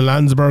 we've Lena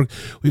Landsberg.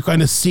 We've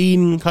kind of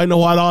seen kind of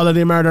what all of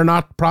them are. They're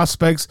not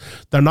prospects.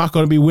 They're not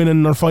going to be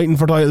winning or fighting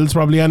for titles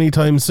probably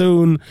anytime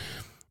soon.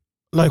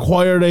 Like,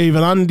 why are they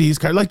even on these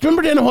cards? Like,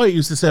 remember Dana White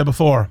used to say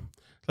before,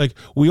 like,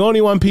 we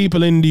only want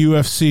people in the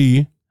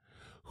UFC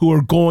who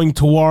are going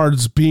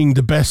towards being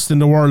the best in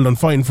the world and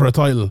fighting for a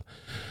title.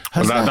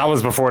 That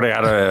was before they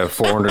had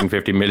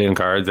 450 million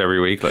cards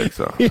every week, like,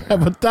 so. Yeah,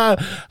 but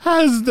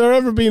has there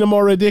ever been a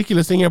more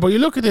ridiculous thing here? But you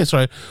look at this,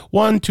 right?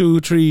 1,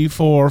 2, 3,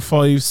 4,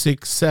 5,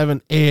 6,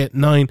 7, 8,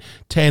 9,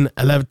 10,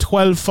 11,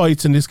 12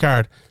 fights in this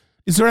card.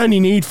 Is there any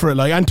need for it?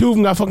 Like, and 2 of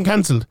them got fucking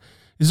cancelled.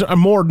 Is there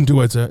more than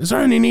 2, I'd say? Is there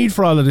any need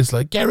for all of this?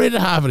 Like, get rid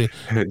of half of it.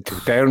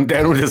 Down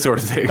with this sort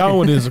of thing. Down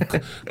with this.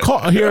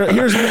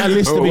 Here's a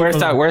list of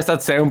where's that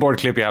soundboard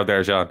clip you have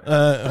there, Sean?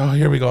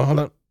 Here we go. Hold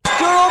on.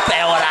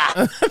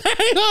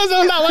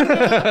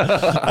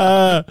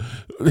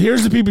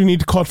 Here's the people you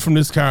need to cut from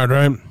this card,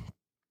 right?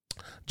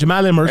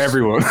 Jamal Immers.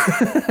 Everyone.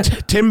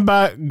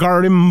 Timba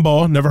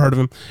Garimbo, never heard of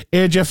him.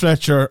 AJ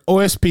Fletcher.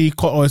 OSP,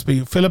 cut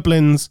OSP. Philip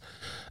Lins.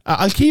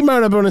 I'll keep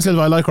Marina Bruna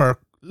Silva, I like her.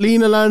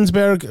 Lena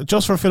Landsberg,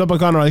 just for Philip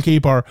O'Connor, I'll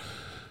keep her.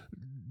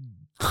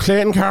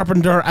 Clayton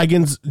Carpenter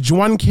against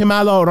Juan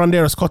Kimalo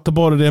Ronderos, cut the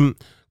both of them.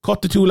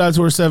 Cut the 2 lads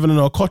who are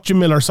 7-0. Cut Jim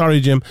Miller,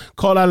 sorry Jim.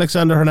 Cut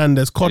Alexander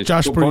Hernandez. Cut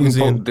Josh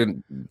Parisian.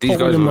 These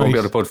guys won't be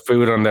able to put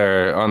food on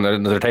their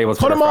tables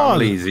for their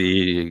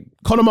families.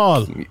 Cut them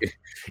all.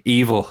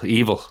 Evil.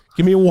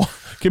 Give me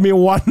a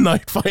one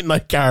night fight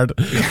night card,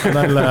 and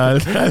I'll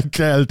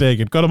take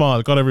it. Cut them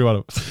all. Cut every one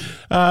of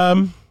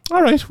them.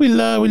 All right,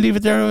 we'll leave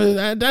it there.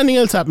 Anything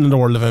else happening in the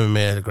world of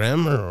MMA,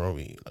 Graham, or are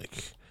we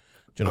like?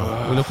 You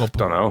know, we look up.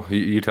 Don't know.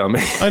 You tell me.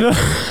 I don't.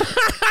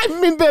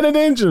 I've been paying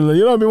attention.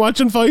 You know, I've been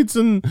watching fights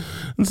and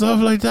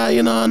stuff like that.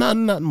 You know,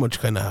 not much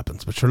kind of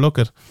happens. But sure, look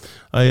at,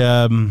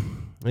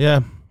 yeah.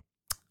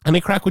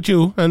 Any crack with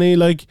you? Any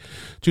do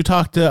you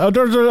talk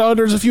to?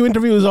 There's a few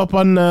interviews up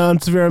on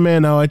Severe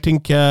MMA now. I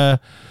think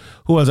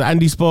who was it?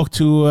 Andy spoke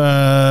to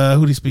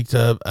who did he speak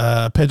to?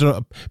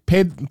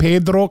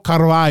 Pedro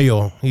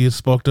Carvalho. He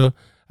spoke to,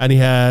 and he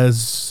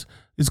has.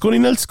 It's Gunny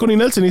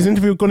Nelson. He's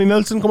interviewed Gunny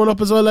Nelson coming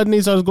up as well, and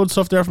he's got good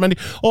stuff there from Andy.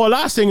 Oh,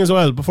 last thing as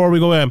well before we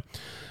go.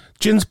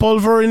 Jins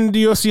Pulver in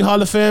the UFC Hall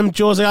of Fame.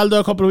 Jose Aldo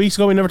a couple of weeks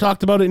ago. We never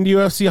talked about it in the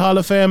UFC Hall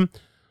of Fame.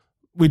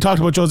 We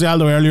talked about Jose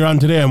Aldo earlier on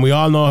today, and we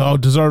all know how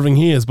deserving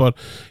he is. But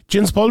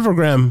Jins Pulver,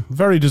 Graham,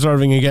 very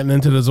deserving of getting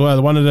into it as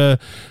well. One of the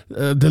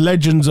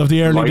legends of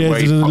the early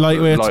days of the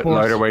lightweight sports.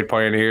 Lighter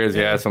pioneers,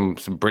 yeah. Some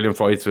brilliant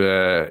fights.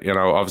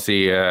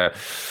 Obviously.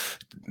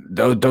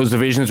 Those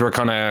divisions were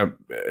kind of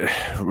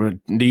the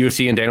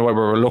UFC and Dana White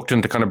were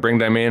reluctant to kind of bring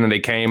them in, and they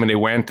came and they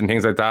went and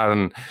things like that.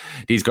 And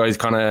these guys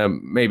kind of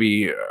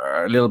maybe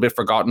are a little bit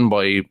forgotten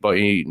by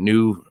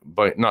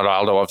not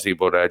Aldo obviously,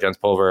 but Jens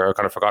Pulver are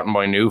kind of forgotten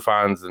by new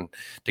fans, and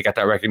to get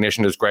that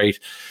recognition is great.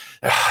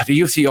 The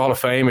UFC Hall of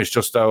Fame is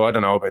just though I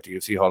don't know about the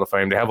UFC Hall of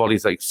Fame. They have all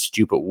these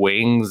stupid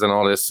wings and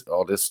all this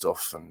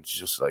stuff, and it's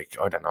just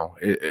I don't know.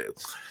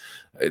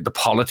 The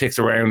politics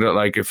around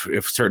it,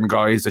 if certain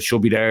guys that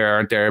should be there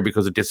aren't there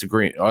because of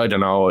disagreement, I don't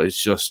know. It's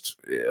just,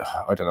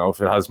 I don't know if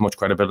it has much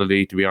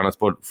credibility, to be honest.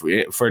 But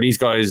for these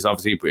guys,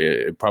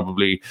 obviously,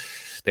 probably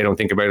they don't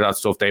think about that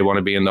stuff. They want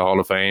to be in the Hall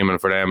of Fame,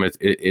 and for them,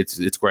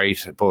 it's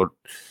great. But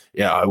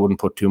yeah, I wouldn't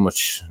put too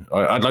much.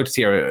 I'd like to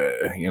see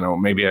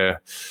maybe a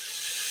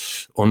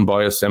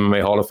unbiased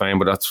MMA Hall of Fame,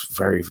 but that's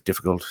very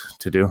difficult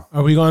to do.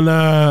 Are we going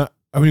to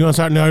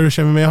start in the Irish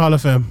MMA Hall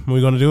of Fame? Are we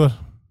going to do it?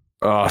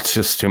 Oh, it's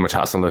just too much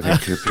hassle. I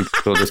think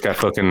people just get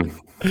fucking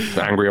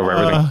angry over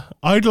everything.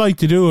 I'd like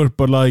to do it,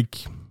 but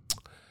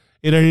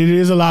it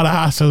is a lot of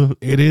hassle.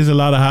 It is a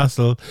lot of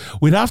hassle.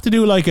 We'd have to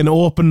do an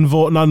open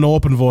vote, not an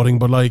open voting,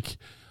 but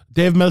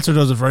Dave Meltzer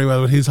does it very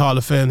well with his Hall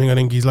of Fame thing. I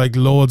think he's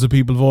loads of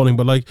people voting,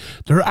 but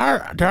there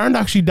aren't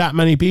actually that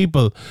many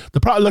people. The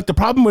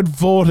problem with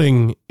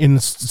voting in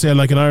say an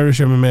Irish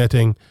MMA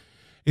thing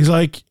is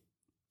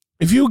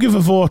if you give a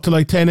vote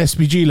to 10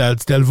 SPG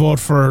lads, they'll vote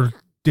for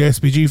the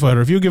SPG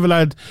fighter. If you give a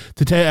lad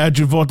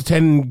to vote to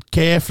 10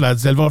 KF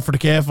lads, they'll vote for the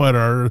KF fighter.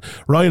 Or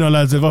Rhino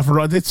lads, they'll vote for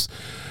Rhino.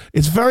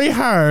 It's very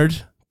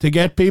hard to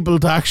get people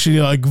to actually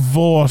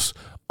vote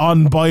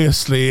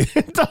unbiasedly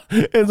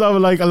and stuff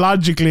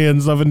logically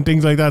and stuff and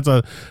things like that.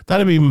 So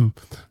that'd be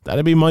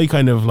my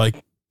kind of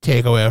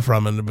takeaway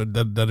from it,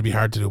 but that'd be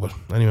hard to do. But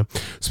anyway,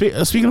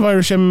 speaking of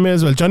Irish MMA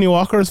as well, Johnny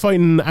Walker is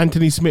fighting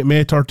Anthony Smith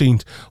May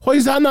 13th. Why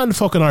is that not in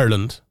fucking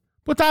Ireland?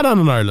 Put that on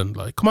in Ireland,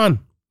 come on.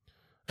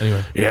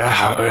 Anyway.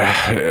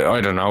 Yeah, I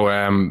don't know.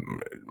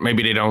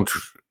 Maybe they don't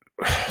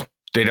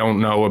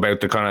know about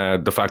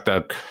the fact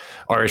that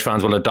Irish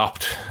fans will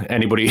adopt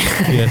anybody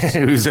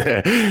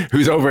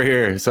who's over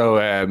here.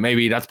 So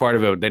maybe that's part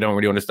of it. They don't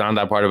really understand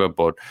that part of it.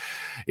 But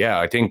yeah,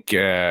 I think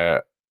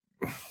it's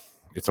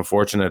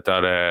unfortunate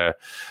that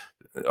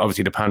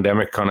obviously the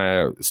pandemic kind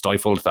of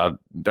stifled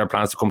their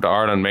plans to come to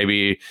Ireland.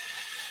 Maybe,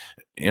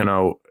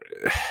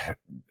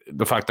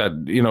 the fact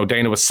that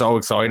Dana was so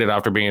excited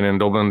after being in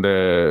Dublin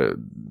the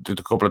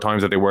couple of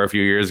times that they were a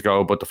few years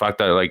ago, but the fact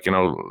that a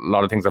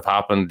lot of things have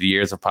happened, the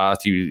years have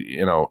passed.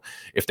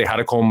 If they had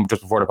to come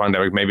just before the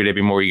pandemic, maybe they'd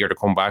be more eager to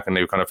come back, and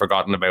they've kind of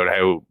forgotten about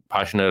how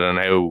passionate and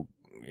how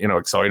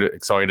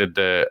exciting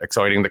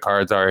the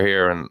cards are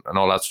here and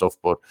all that stuff.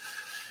 But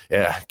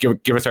yeah,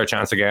 give us our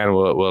chance again.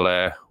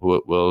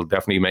 We'll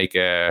definitely make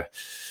a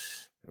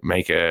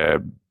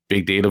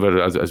big deal of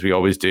it as we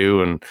always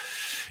do. And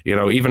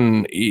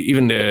even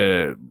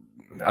the,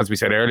 as we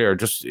said earlier,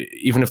 just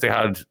even if they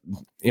had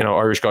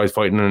Irish guys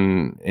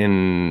fighting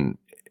in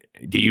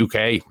the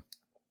UK,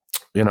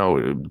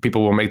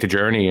 people will make the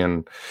journey.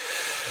 And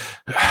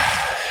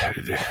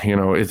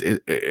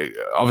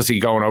obviously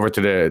going over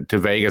to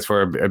Vegas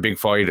for a big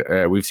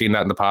fight, we've seen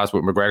that in the past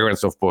with McGregor and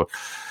stuff, but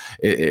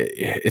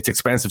it's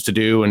expensive to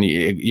do, and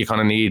you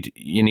kind of need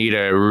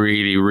a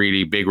really,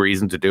 really big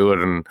reason to do it.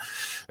 And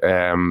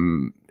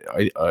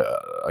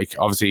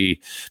obviously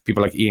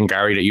people like Ian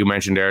Garry that you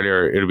mentioned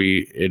earlier, it'll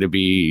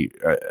be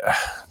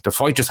the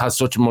fight just has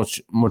such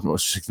much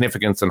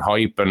significance and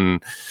hype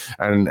and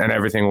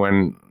everything.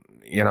 When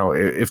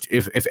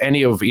if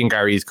any of Ian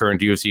Garry's current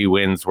UFC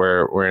wins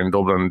were in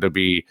Dublin,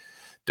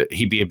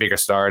 he'd be a bigger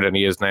star than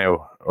he is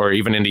now, or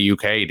even in the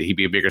UK, he'd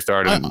be a bigger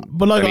star than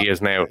he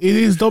is now. It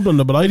is Dublin,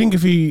 but I think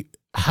if he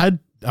had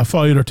a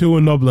fight or two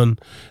in Dublin,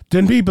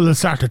 then people will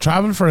start to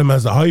travel for him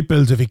as the hype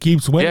builds if he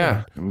keeps winning.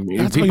 Yeah,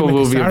 people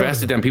will be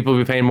invested and people will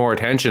be paying more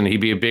attention. He'd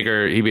be a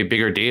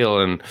bigger deal,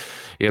 and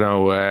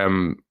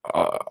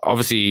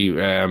obviously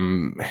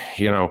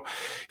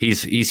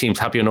he seems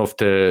happy enough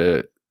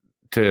to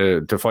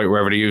fight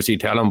wherever the UFC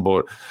tell him,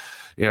 but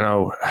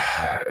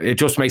it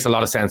just makes a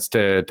lot of sense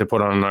to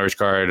put on an Irish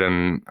card,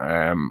 and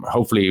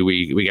hopefully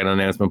we get an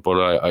announcement.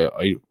 But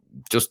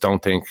just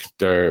don't think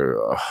they're.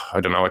 I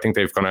don't know. I think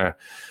they've gonna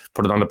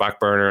put it on the back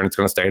burner, and it's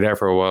gonna stay there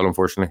for a while,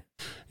 unfortunately.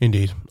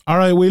 Indeed. All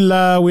right,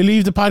 we'll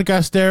leave the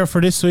podcast there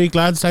for this week,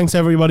 lads. Thanks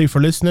everybody for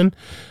listening.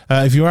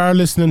 If you are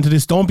listening to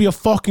this, don't be a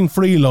fucking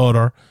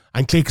freeloader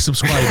and click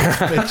subscribe.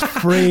 It's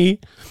free.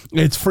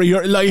 It's free.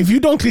 If you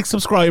don't click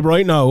subscribe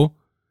right now,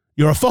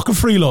 you're a fucking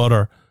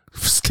freeloader.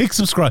 Click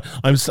subscribe.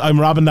 I'm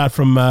robbing that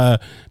from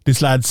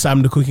this lad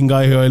Sam, the cooking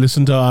guy, who I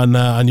listen to on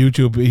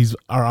YouTube.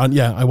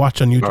 I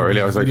watch on YouTube. Oh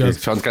really? I was like,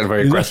 Sean's getting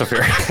very aggressive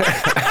here.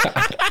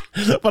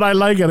 But I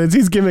like it. It's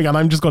his gimmick, and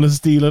I'm just going to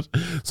steal it.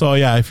 So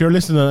yeah, if you're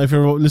listening on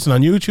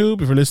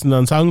YouTube, if you're listening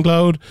on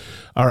SoundCloud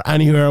or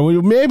anywhere,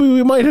 maybe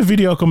we might have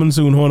video coming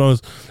soon. Who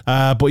knows?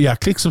 But yeah,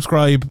 click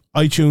subscribe.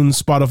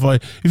 iTunes, Spotify.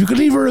 If you could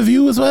leave a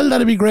review as well,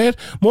 that'd be great.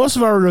 Most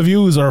of our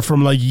reviews are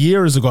from like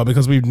years ago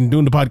because we've been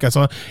doing the podcast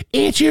on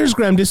 8 years,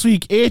 Graham. This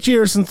week, 8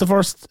 years since the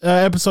first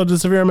episode of the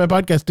Severe MMA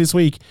podcast. This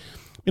week.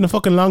 Been a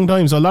fucking long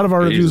time, so a lot of our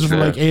reviews are from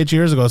like 8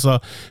 years ago. So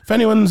if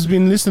anyone's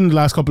been listening the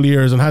last couple of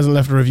years and hasn't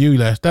left a review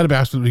yet, that'd be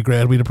absolutely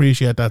great. We'd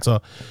appreciate that.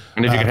 So,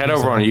 and if you can head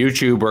over on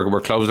YouTube, we're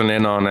closing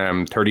in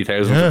on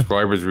 30,000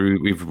 subscribers.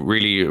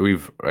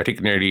 We've I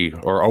think nearly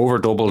or over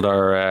doubled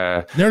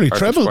our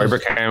subscriber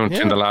count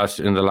in the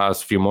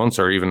last few months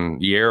or even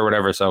year or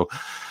whatever. So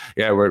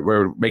yeah,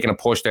 we're making a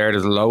push there.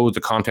 There's loads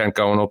of content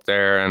going up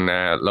there, and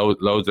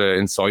loads of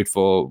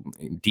insightful,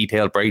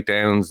 detailed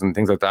breakdowns and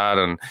things like that,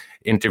 and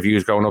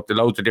interviews going up. There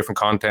loads of different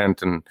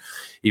content, and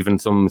even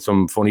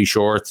some funny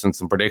shorts and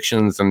some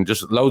predictions, and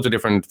just loads of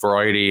different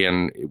variety.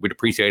 And we'd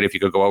appreciate it if you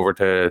could go over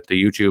to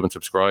YouTube and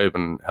subscribe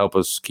and help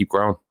us keep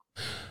growing.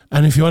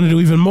 And if you want to do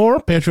even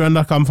more,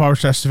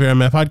 patreon.com/Severe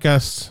MMA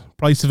podcast.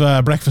 Price of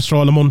a breakfast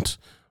roll a month.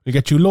 We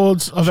get you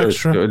loads of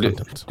extra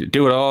content.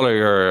 Do it all, or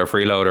you're a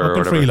freeloader or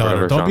whatever.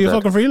 Freeloader. Don't be a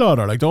fucking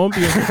freeloader. Like, don't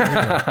be a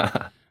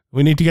freeloader.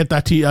 We need to get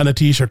that on a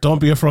t-shirt.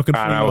 Don't be a fucking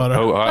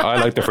freeloader. I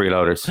like the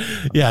freeloaders.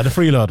 Yeah, the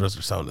freeloaders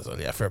are sound as well.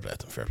 Yeah, fair play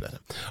to them.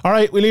 All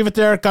right, we leave it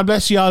there. God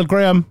bless you all.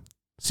 Graham,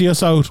 see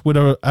us out with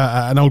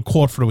an old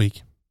quote for the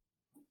week.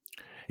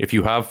 If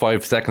you have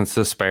 5 seconds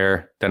to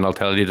spare, then I'll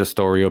tell you the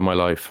story of my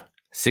life.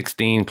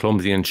 16,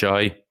 clumsy and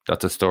shy.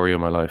 That's the story of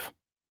my life.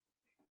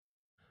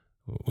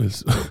 We'll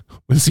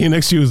see you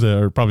next Tuesday,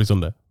 or probably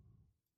Sunday.